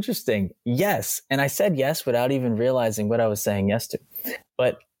so interesting. Yes. And I said yes without even realizing what I was saying yes to.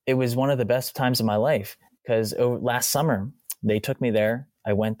 But it was one of the best times of my life, because last summer they took me there.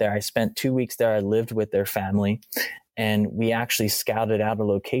 I went there. I spent 2 weeks there. I lived with their family. And we actually scouted out a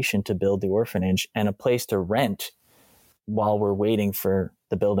location to build the orphanage and a place to rent while we're waiting for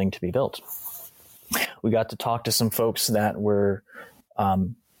the building to be built. We got to talk to some folks that were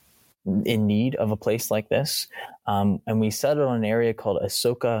in need of a place like this. And we settled on an area called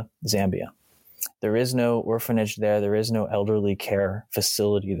Asoka, Zambia. There is no orphanage there. There is no elderly care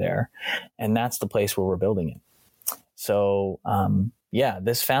facility there. And that's the place where we're building it. So,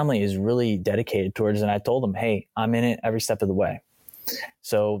 this family is really dedicated towards it. And I told them, hey, I'm in it every step of the way.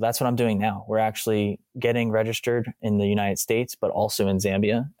 So that's what I'm doing now. We're actually getting registered in the United States, but also in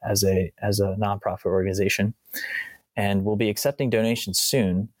Zambia as a nonprofit organization. And we'll be accepting donations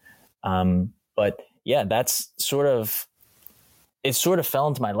soon. But yeah, that's it sort of fell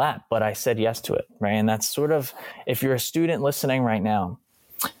into my lap, but I said yes to it. Right. And that's sort of, if you're a student listening right now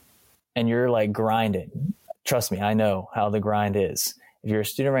and you're like grinding, trust me, I know how the grind is. If you're a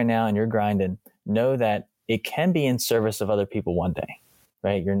student right now and you're grinding, know that it can be in service of other people one day,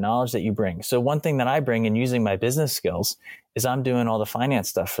 right? Your knowledge that you bring. So one thing that I bring in using my business skills is I'm doing all the finance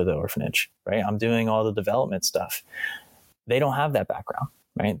stuff for the orphanage, right? I'm doing all the development stuff. They don't have that background,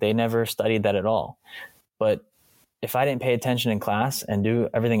 right? They never studied that at all. But if I didn't pay attention in class and do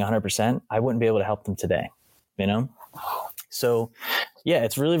everything 100%, I wouldn't be able to help them today, you know? So yeah,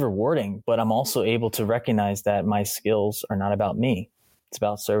 it's really rewarding, but I'm also able to recognize that my skills are not about me. It's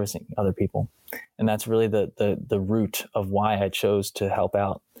about servicing other people. And that's really the root of why I chose to help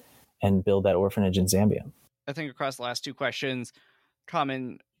out and build that orphanage in Zambia. I think across the last two questions,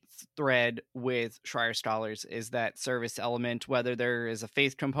 common thread with Schreyer scholars is that service element, whether there is a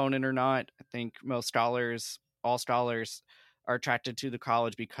faith component or not. I think most scholars, all scholars, are attracted to the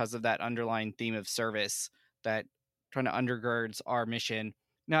college because of that underlying theme of service that kind of undergirds our mission.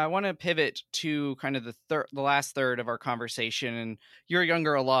 Now, I want to pivot to kind of the last third of our conversation. And you're a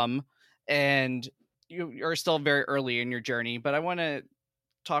younger alum, and you're still very early in your journey, but I want to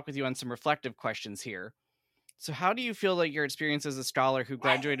talk with you on some reflective questions here. So how do you feel like your experience as a scholar who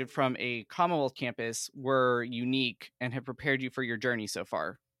graduated from a Commonwealth campus were unique and have prepared you for your journey so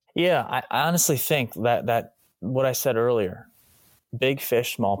far? Yeah, I honestly think that what I said earlier, big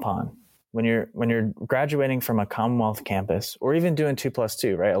fish, small pond. When you're graduating from a Commonwealth campus, or even doing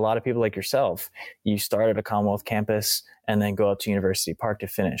 2+2, right? A lot of people like yourself, you start at a Commonwealth campus and then go up to University Park to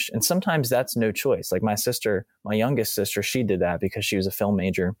finish. And sometimes that's no choice. Like my youngest sister, she did that because she was a film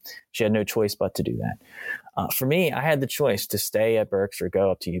major. She had no choice but to do that. For me, I had the choice to stay at Berks or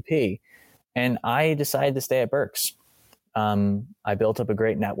go up to UP. And I decided to stay at Berks. I built up a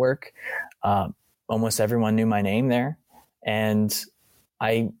great network. Almost everyone knew my name there. And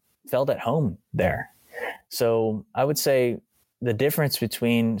I felt at home there. So I would say the difference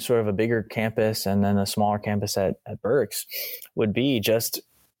between sort of a bigger campus and then a smaller campus at Berks would be just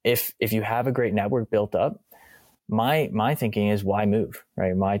if you have a great network built up, my thinking is why move,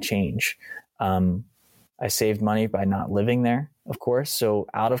 right? Why change? I saved money by not living there, of course. So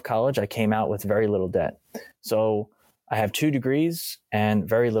out of college, I came out with very little debt. So I have 2 degrees and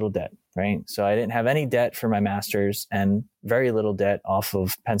very little debt, right? So I didn't have any debt for my master's and very little debt off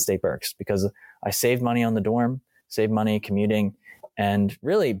of Penn State Berks because I saved money on the dorm, saved money commuting, and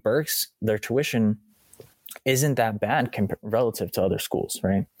really Berks, their tuition isn't that bad relative to other schools,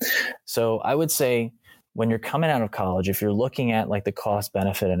 right? So I would say when you're coming out of college, if you're looking at like the cost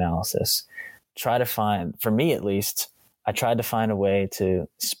benefit analysis, try to find, for me at least, I tried to find a way to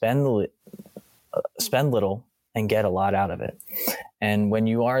spend little and get a lot out of it. And when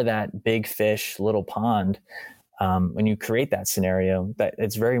you are that big fish, little pond, when you create that scenario, that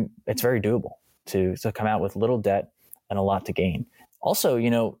it's very doable to come out with little debt and a lot to gain. Also,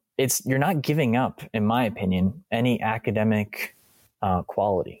 you're not giving up, in my opinion, any academic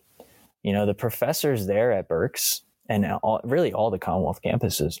quality. The professors there at Berks and really all the Commonwealth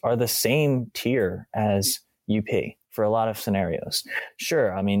campuses are the same tier as UP for a lot of scenarios.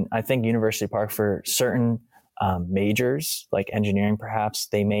 Sure. I mean, I think University Park for certain majors like engineering, perhaps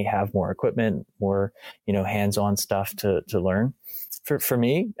they may have more equipment, more, hands-on stuff to learn. For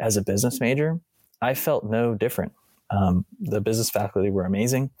me as a business major, I felt no different. The business faculty were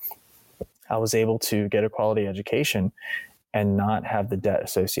amazing. I was able to get a quality education and not have the debt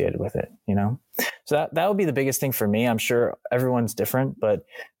associated with it, So that would be the biggest thing for me. I'm sure everyone's different, but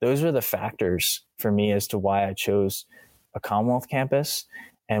those are the factors for me as to why I chose a Commonwealth campus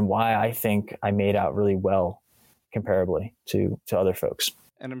and why I think I made out really well comparably to other folks.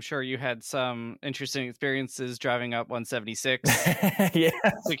 And I'm sure you had some interesting experiences driving up 176 yeah.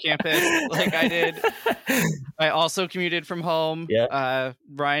 to campus like I did. I also commuted from home. Yeah.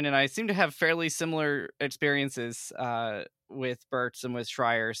 Ryan and I seem to have fairly similar experiences with Berks and with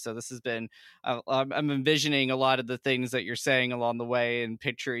Schreier. So this has been, I'm envisioning a lot of the things that you're saying along the way and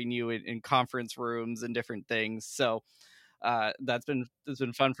picturing you in conference rooms and different things. So it's been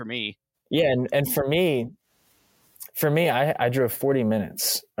fun for me. Yeah. And for me, I drove 40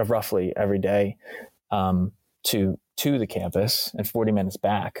 minutes of roughly every day to the campus and 40 minutes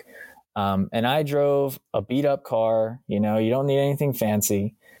back. And I drove a beat up car. You don't need anything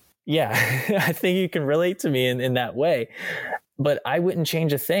fancy. Yeah, I think you can relate to me in that way. But I wouldn't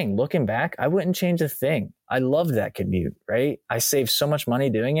change a thing. Looking back, I wouldn't change a thing. I loved that commute, right? I saved so much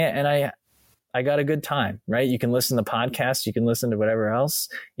money doing it, and I got a good time, right? You can listen to podcasts, you can listen to whatever else,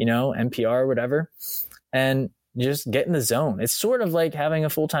 NPR, whatever, and just get in the zone. It's sort of like having a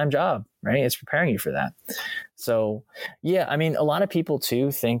full-time job, right? It's preparing you for that. So yeah, I mean, a lot of people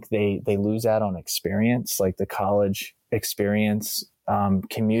too think they lose out on experience, like the college experience,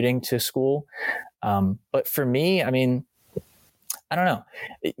 commuting to school. But for me, I mean, I don't know.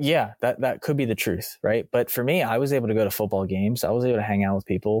 Yeah, that could be the truth, right? But for me, I was able to go to football games. I was able to hang out with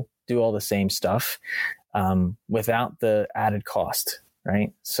people, do all the same stuff, without the added cost,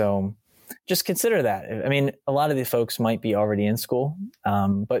 right? So just consider that. I mean, a lot of the folks might be already in school,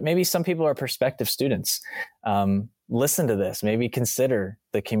 but maybe some people are prospective students. Listen to this. Maybe consider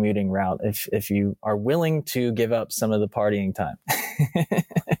the commuting route if you are willing to give up some of the partying time.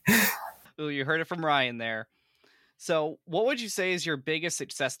 Well, you heard it from Ryan there. So what would you say is your biggest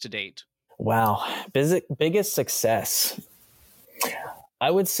success to date? Wow. Biggest success. I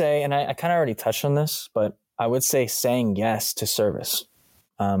would say, and I kind of already touched on this, but I would say saying yes to service.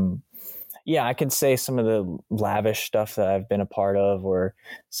 Yeah, I could say some of the lavish stuff that I've been a part of or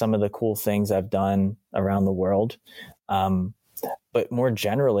some of the cool things I've done around the world. But more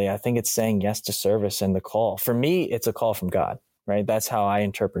generally, I think it's saying yes to service and the call. For me, it's a call from God, right? That's how I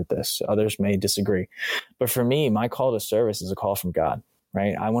interpret this. Others may disagree. But for me, my call to service is a call from God,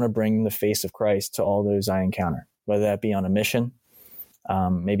 right? I want to bring the face of Christ to all those I encounter, whether that be on a mission,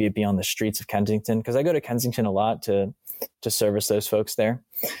 maybe it be on the streets of Kensington, because I go to Kensington a lot to service those folks there.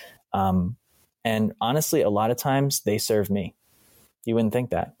 And honestly, a lot of times they serve me. You wouldn't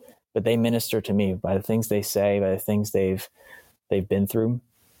think that, but they minister to me by the things they say, by the things they've been through.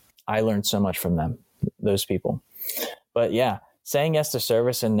 I learned so much from them, those people. But yeah, saying yes to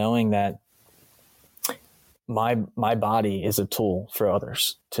service and knowing that my body is a tool for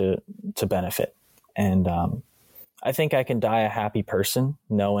others to benefit. And, I think I can die a happy person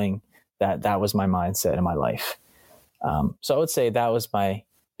knowing that was my mindset in my life. So I would say that was my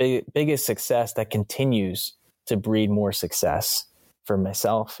biggest success that continues to breed more success for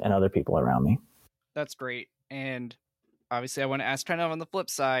myself and other people around me. That's great. And obviously I want to ask kind of on the flip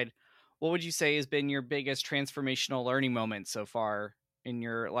side, what would you say has been your biggest transformational learning moment so far in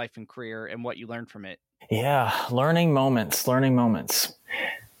your life and career and what you learned from it? Yeah, learning moments.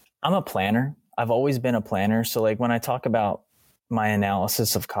 I'm a planner. I've always been a planner. So like when I talk about my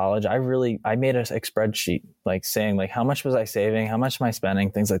analysis of college, I made a spreadsheet, like saying like, how much was I saving? How much am I spending?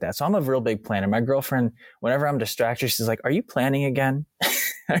 Things like that. So I'm a real big planner. My girlfriend, whenever I'm distracted, she's like, are you planning again?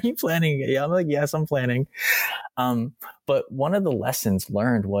 Are you planning? Yeah. I'm like, yes, I'm planning. But one of the lessons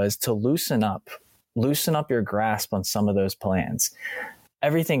learned was to loosen up your grasp on some of those plans.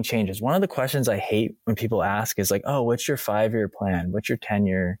 Everything changes. One of the questions I hate when people ask is like, oh, what's your 5-year plan? What's your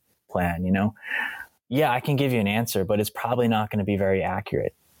 10-year plan? Yeah, I can give you an answer, but it's probably not going to be very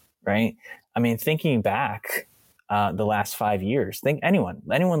accurate, right? I mean, thinking back the last 5 years,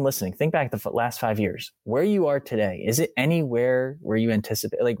 anyone listening, think back the last 5 years, where you are today. Is it anywhere where you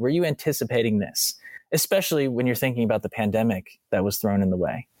were you anticipating this? Especially when you're thinking about the pandemic that was thrown in the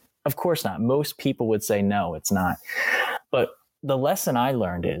way. Of course not. Most people would say, no, it's not. But the lesson I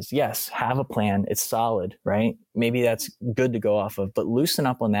learned is, yes, have a plan. It's solid, right? Maybe that's good to go off of, but loosen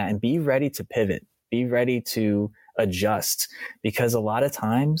up on that and be ready to pivot, be ready to adjust, because a lot of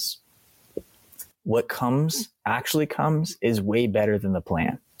times what actually comes is way better than the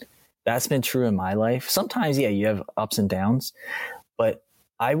plan. That's been true in my life. Sometimes, yeah, you have ups and downs, but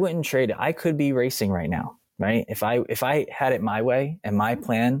I wouldn't trade it. I could be racing right now, right? If I had it my way and my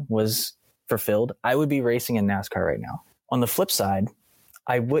plan was fulfilled, I would be racing in NASCAR right now. On the flip side,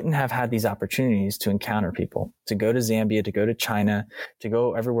 I wouldn't have had these opportunities to encounter people, to go to Zambia, to go to China, to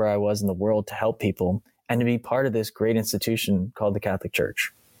go everywhere I was in the world to help people, and to be part of this great institution called the Catholic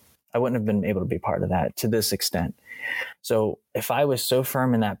Church. I wouldn't have been able to be part of that to this extent. So if I was so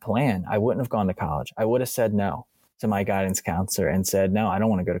firm in that plan, I wouldn't have gone to college. I would have said no to my guidance counselor and said, no, I don't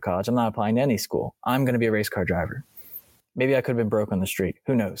want to go to college. I'm not applying to any school. I'm going to be a race car driver. Maybe I could have been broke on the street.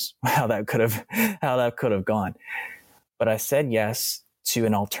 Who knows how that could have gone. But I said yes to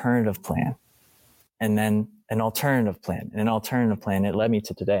an alternative plan, and then an alternative plan, and an alternative plan. It led me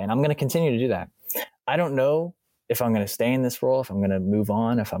to today, and I'm going to continue to do that. I don't know if I'm going to stay in this role, if I'm going to move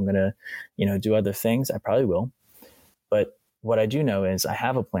on, if I'm going to, do other things. I probably will. But what I do know is I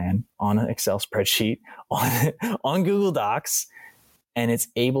have a plan on an Excel spreadsheet, on Google Docs, and it's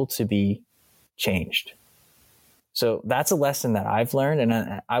able to be changed. So that's a lesson that I've learned.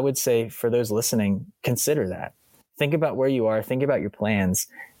 And I would say for those listening, consider that. Think about where you are, think about your plans,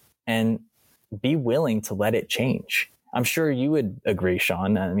 and be willing to let it change. I'm sure you would agree,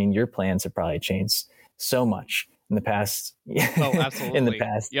 Sean. I mean, your plans have probably changed so much in the past. Oh, absolutely. In the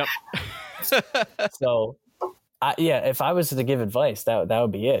past. Yep. So, if I was to give advice, that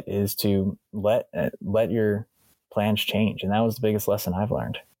would be it, is to let your plans change. And that was the biggest lesson I've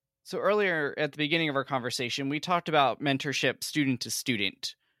learned. So earlier at the beginning of our conversation, we talked about mentorship student to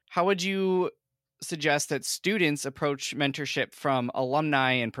student. How would you suggest that students approach mentorship from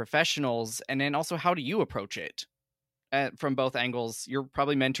alumni and professionals? And then also, how do you approach it from both angles? You're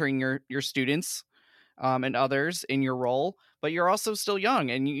probably mentoring your students and others in your role, but you're also still young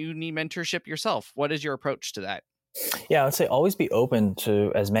and you need mentorship yourself. What is your approach to that? Yeah, I would say always be open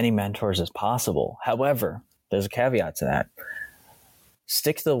to as many mentors as possible. However, there's a caveat to that.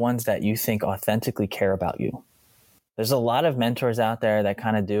 Stick to the ones that you think authentically care about you. There's a lot of mentors out there that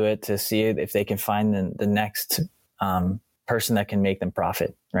kind of do it to see if they can find the next person that can make them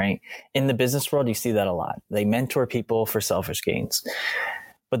profit, right? In the business world, you see that a lot. They mentor people for selfish gains.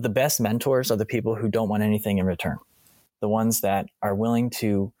 But the best mentors are the people who don't want anything in return. The ones that are willing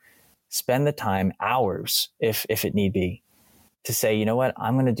to spend the time, hours, if it need be, to say, you know what,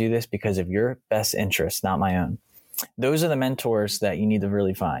 I'm going to do this because of your best interest, not my own. Those are the mentors that you need to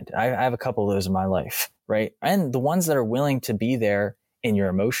really find. I have a couple of those in my life, right? And the ones that are willing to be there in your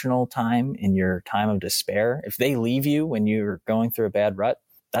emotional time, in your time of despair. If they leave you when you're going through a bad rut,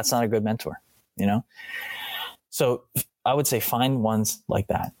 that's not a good mentor, So I would say find ones like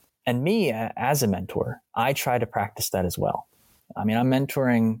that. And me as a mentor, I try to practice that as well. I mean, I'm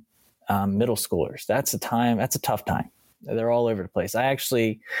mentoring middle schoolers. That's a tough time. They're all over the place. I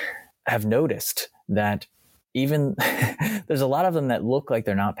actually have noticed that even there's a lot of them that look like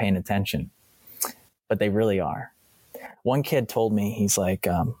they're not paying attention, but they really are. One kid told me, he's like,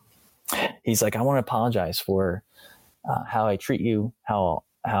 I want to apologize for how I treat you, how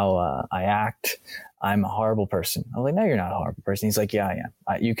I act. I'm a horrible person. I was like, no, you're not a horrible person. He's like, yeah, I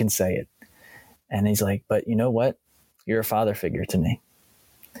am. You can say it. And he's like, but you know what? You're a father figure to me.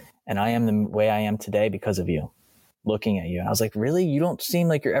 And I am the way I am today because of you, looking at you. And I was like, really? You don't seem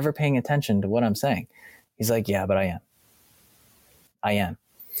like you're ever paying attention to what I'm saying. He's like, yeah, but I am.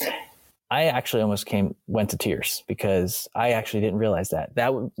 I actually almost went to tears because I actually didn't realize that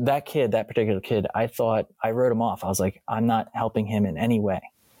particular kid, I thought I wrote him off. I was like, I'm not helping him in any way,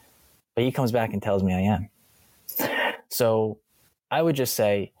 but he comes back and tells me I am. So I would just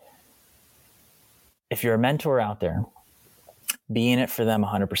say, if you're a mentor out there, be in it for them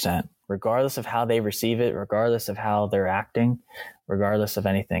 100%, regardless of how they receive it, regardless of how they're acting, regardless of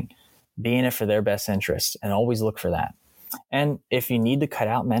anything. Be in it for their best interest and always look for that. And if you need to cut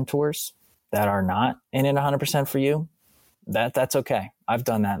out mentors that are not in it 100% for you, that's okay. I've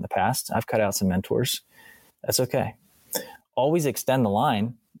done that in the past. I've cut out some mentors. That's okay. Always extend the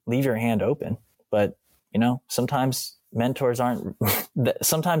line, leave your hand open. But, sometimes mentors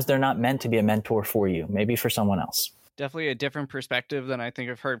sometimes they're not meant to be a mentor for you, maybe for someone else. Definitely a different perspective than I think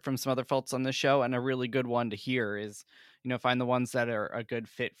I've heard from some other folks on the show, and a really good one to hear is, find the ones that are a good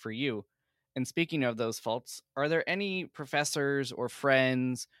fit for you. And speaking of those folks, are there any professors or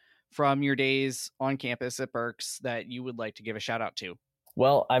friends from your days on campus at Berks that you would like to give a shout out to?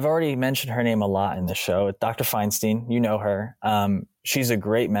 Well, I've already mentioned her name a lot in the show. Dr. Feinstein, you know her. She's a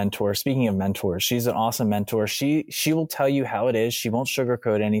great mentor. Speaking of mentors, she's an awesome mentor. She will tell you how it is. She won't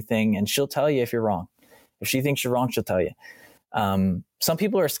sugarcoat anything, and she'll tell you if you're wrong. If she thinks you're wrong, she'll tell you. Some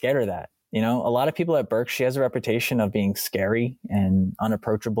people are scared of that. A lot of people at Berks, she has a reputation of being scary and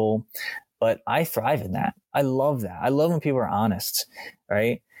unapproachable, but I thrive in that. I love that. I love when people are honest,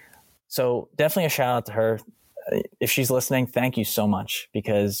 right? So definitely a shout out to her. If she's listening, thank you so much,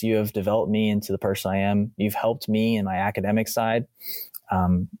 because you have developed me into the person I am. You've helped me in my academic side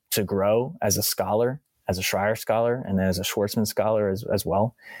to grow as a scholar, as a Schreyer scholar, and then as a Schwartzman scholar as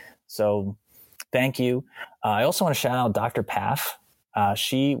well. So thank you. I also want to shout out Dr. Paff.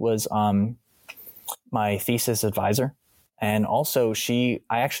 She was my thesis advisor. And also I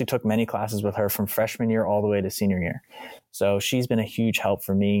actually took many classes with her from freshman year all the way to senior year. So she's been a huge help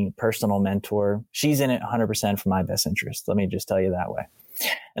for me, personal mentor. She's in it 100% for my best interest. Let me just tell you that way.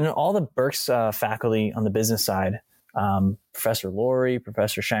 And then all the Berks faculty on the business side, Professor Laurie,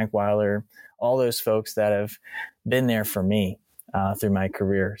 Professor Shankweiler, all those folks that have been there for me through my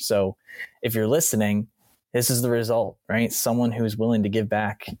career. So if you're listening, this is the result, right? Someone who's willing to give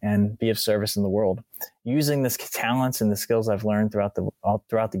back and be of service in the world, using the talents and the skills I've learned throughout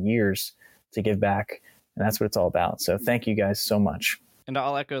the years to give back. And that's what it's all about. So thank you guys so much. And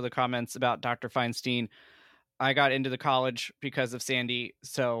I'll echo the comments about Dr. Feinstein. I got into the college because of Sandy.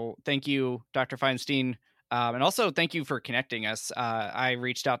 So thank you, Dr. Feinstein. And also thank you for connecting us. I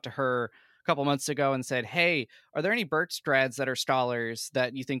reached out to her a couple months ago and said, hey, are there any Berks grads that are scholars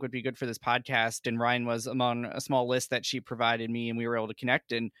that you think would be good for this podcast? And Ryan was among a small list that she provided me, and we were able to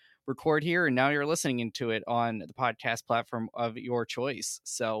connect and record here. And now you're listening into it on the podcast platform of your choice.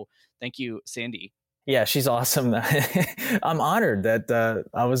 So thank you, Sandy. Yeah, she's awesome. I'm honored that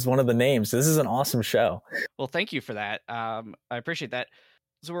I was one of the names. This is an awesome show. Well, thank you for that. I appreciate that.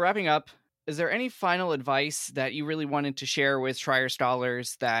 So we're wrapping up. Is there any final advice that you really wanted to share with Schreyer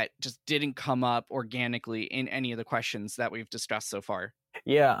scholars that just didn't come up organically in any of the questions that we've discussed so far?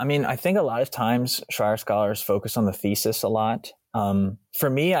 Yeah, I mean, I think a lot of times Schreyer scholars focus on the thesis a lot. For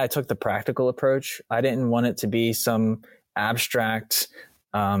me, I took the practical approach. I didn't want it to be some abstract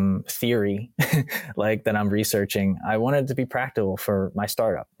theory like that I'm researching. I wanted it to be practical for my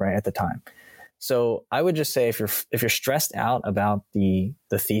startup right at the time. So I would just say if you're stressed out about the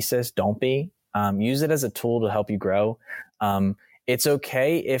thesis, don't be. Use it as a tool to help you grow. It's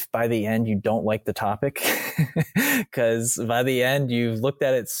okay if by the end you don't like the topic, because by the end you've looked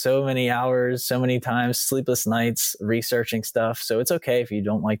at it so many hours, so many times, sleepless nights researching stuff. So it's okay if you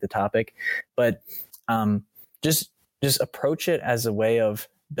don't like the topic, but just approach it as a way of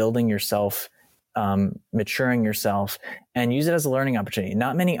building yourself, maturing yourself, and use it as a learning opportunity.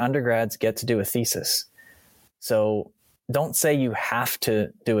 Not many undergrads get to do a thesis. So don't say you have to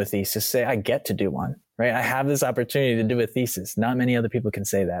do a thesis. Say, I get to do one, right? I have this opportunity to do a thesis. Not many other people can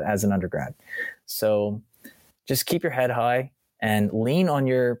say that as an undergrad. So just keep your head high and lean on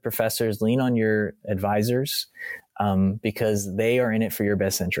your professors, lean on your advisors, because they are in it for your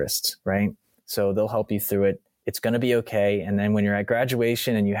best interests, right? So they'll help you through it. It's going to be okay. And then when you're at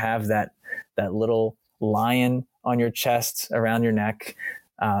graduation and you have that little lion on your chest around your neck,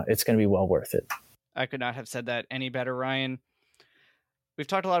 it's going to be well worth it. I could not have said that any better, Ryan. We've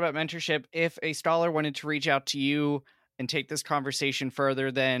talked a lot about mentorship. If a scholar wanted to reach out to you and take this conversation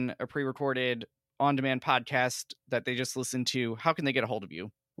further than a pre-recorded on-demand podcast that they just listened to, how can they get a hold of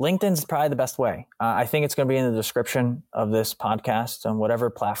you? LinkedIn's probably the best way. I think it's going to be in the description of this podcast on whatever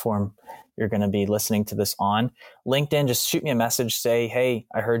platform you're going to be listening to this on. LinkedIn, just shoot me a message, say, hey,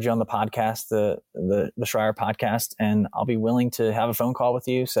 I heard you on the podcast, the Schreyer podcast, and I'll be willing to have a phone call with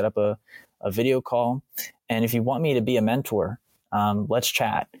you, set up a video call. And if you want me to be a mentor, let's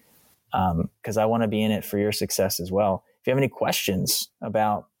chat, because I want to be in it for your success as well. If you have any questions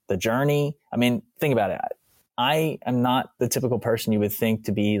about the journey, I mean, think about it. I am not the typical person you would think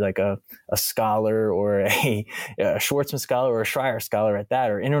to be like a scholar or a Schwartzman scholar or a Schreyer scholar at that,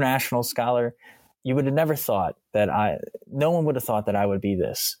 or international scholar. You would have never thought that no one would have thought that I would be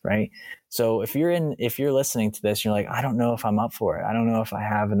this, right? So if you're listening to this, you're like, I don't know if I'm up for it. I don't know if I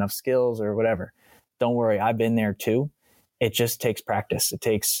have enough skills or whatever. Don't worry. I've been there too. It just takes practice. It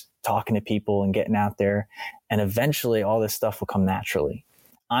takes talking to people and getting out there, and eventually all this stuff will come naturally.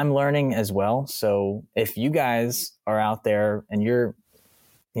 I'm learning as well. So if you guys are out there and you're,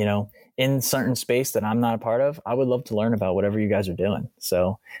 in in certain space that I'm not a part of, I would love to learn about whatever you guys are doing.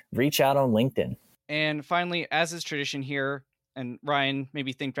 So reach out on LinkedIn. And finally, as is tradition here, and Ryan,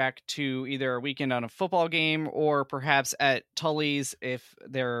 maybe think back to either a weekend on a football game or perhaps at Tully's if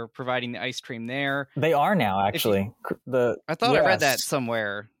they're providing the ice cream there. They are now, actually. I thought I read that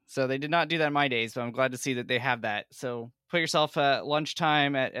somewhere. So they did not do that in my days, but I'm glad to see that they have that. So put yourself at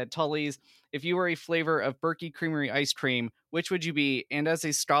lunchtime at Tully's. If you were a flavor of Berkey Creamery ice cream, which would you be? And as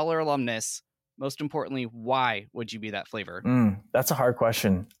a Stoller alumnus, most importantly, why would you be that flavor? That's a hard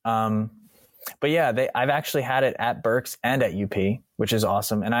question. But yeah, I've actually had it at Berks and at UP, which is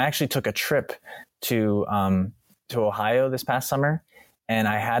awesome. And I actually took a trip to Ohio this past summer, and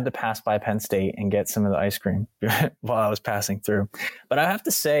I had to pass by Penn State and get some of the ice cream while I was passing through. But I have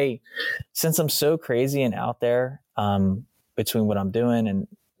to say, since I'm so crazy and out there between what I'm doing and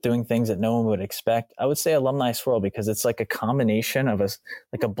doing things that no one would expect, I would say Alumni Swirl, because it's like a combination of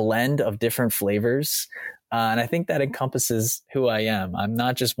a blend of different flavors. And I think that encompasses who I am. I'm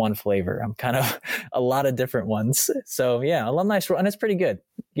not just one flavor. I'm kind of a lot of different ones. So yeah, Alumni Swirl, and it's pretty good.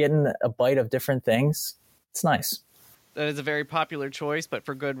 Getting a bite of different things, it's nice. That is a very popular choice, but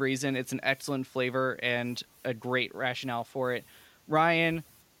for good reason. It's an excellent flavor and a great rationale for it. Ryan,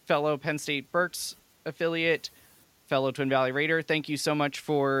 fellow Penn State Berks affiliate, fellow Twin Valley Raider, thank you so much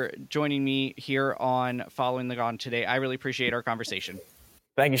for joining me here on Following the Gong today. I really appreciate our conversation.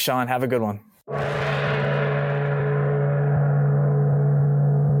 Thank you, Sean. Have a good one.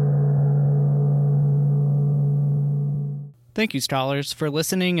 Thank you, scholars, for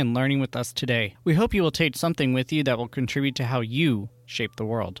listening and learning with us today. We hope you will take something with you that will contribute to how you shape the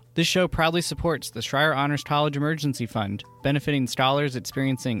world. This show proudly supports the Schreyer Honors College Emergency Fund, benefiting scholars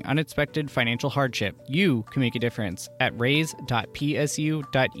experiencing unexpected financial hardship. You can make a difference at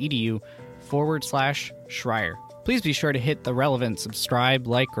raise.psu.edu/Schreyer. Please be sure to hit the relevant subscribe,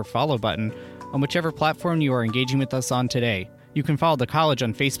 like, or follow button on whichever platform you are engaging with us on today. You can follow the college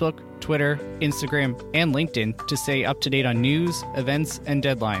on Facebook, Twitter, Instagram, and LinkedIn to stay up to date on news, events, and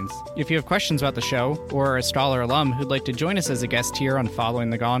deadlines. If you have questions about the show or are a Stoller alum who'd like to join us as a guest here on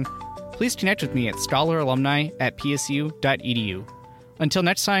Following the Gong, please connect with me at scholaralumni@psu.edu. Until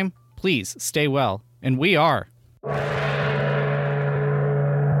next time, please stay well, and we are...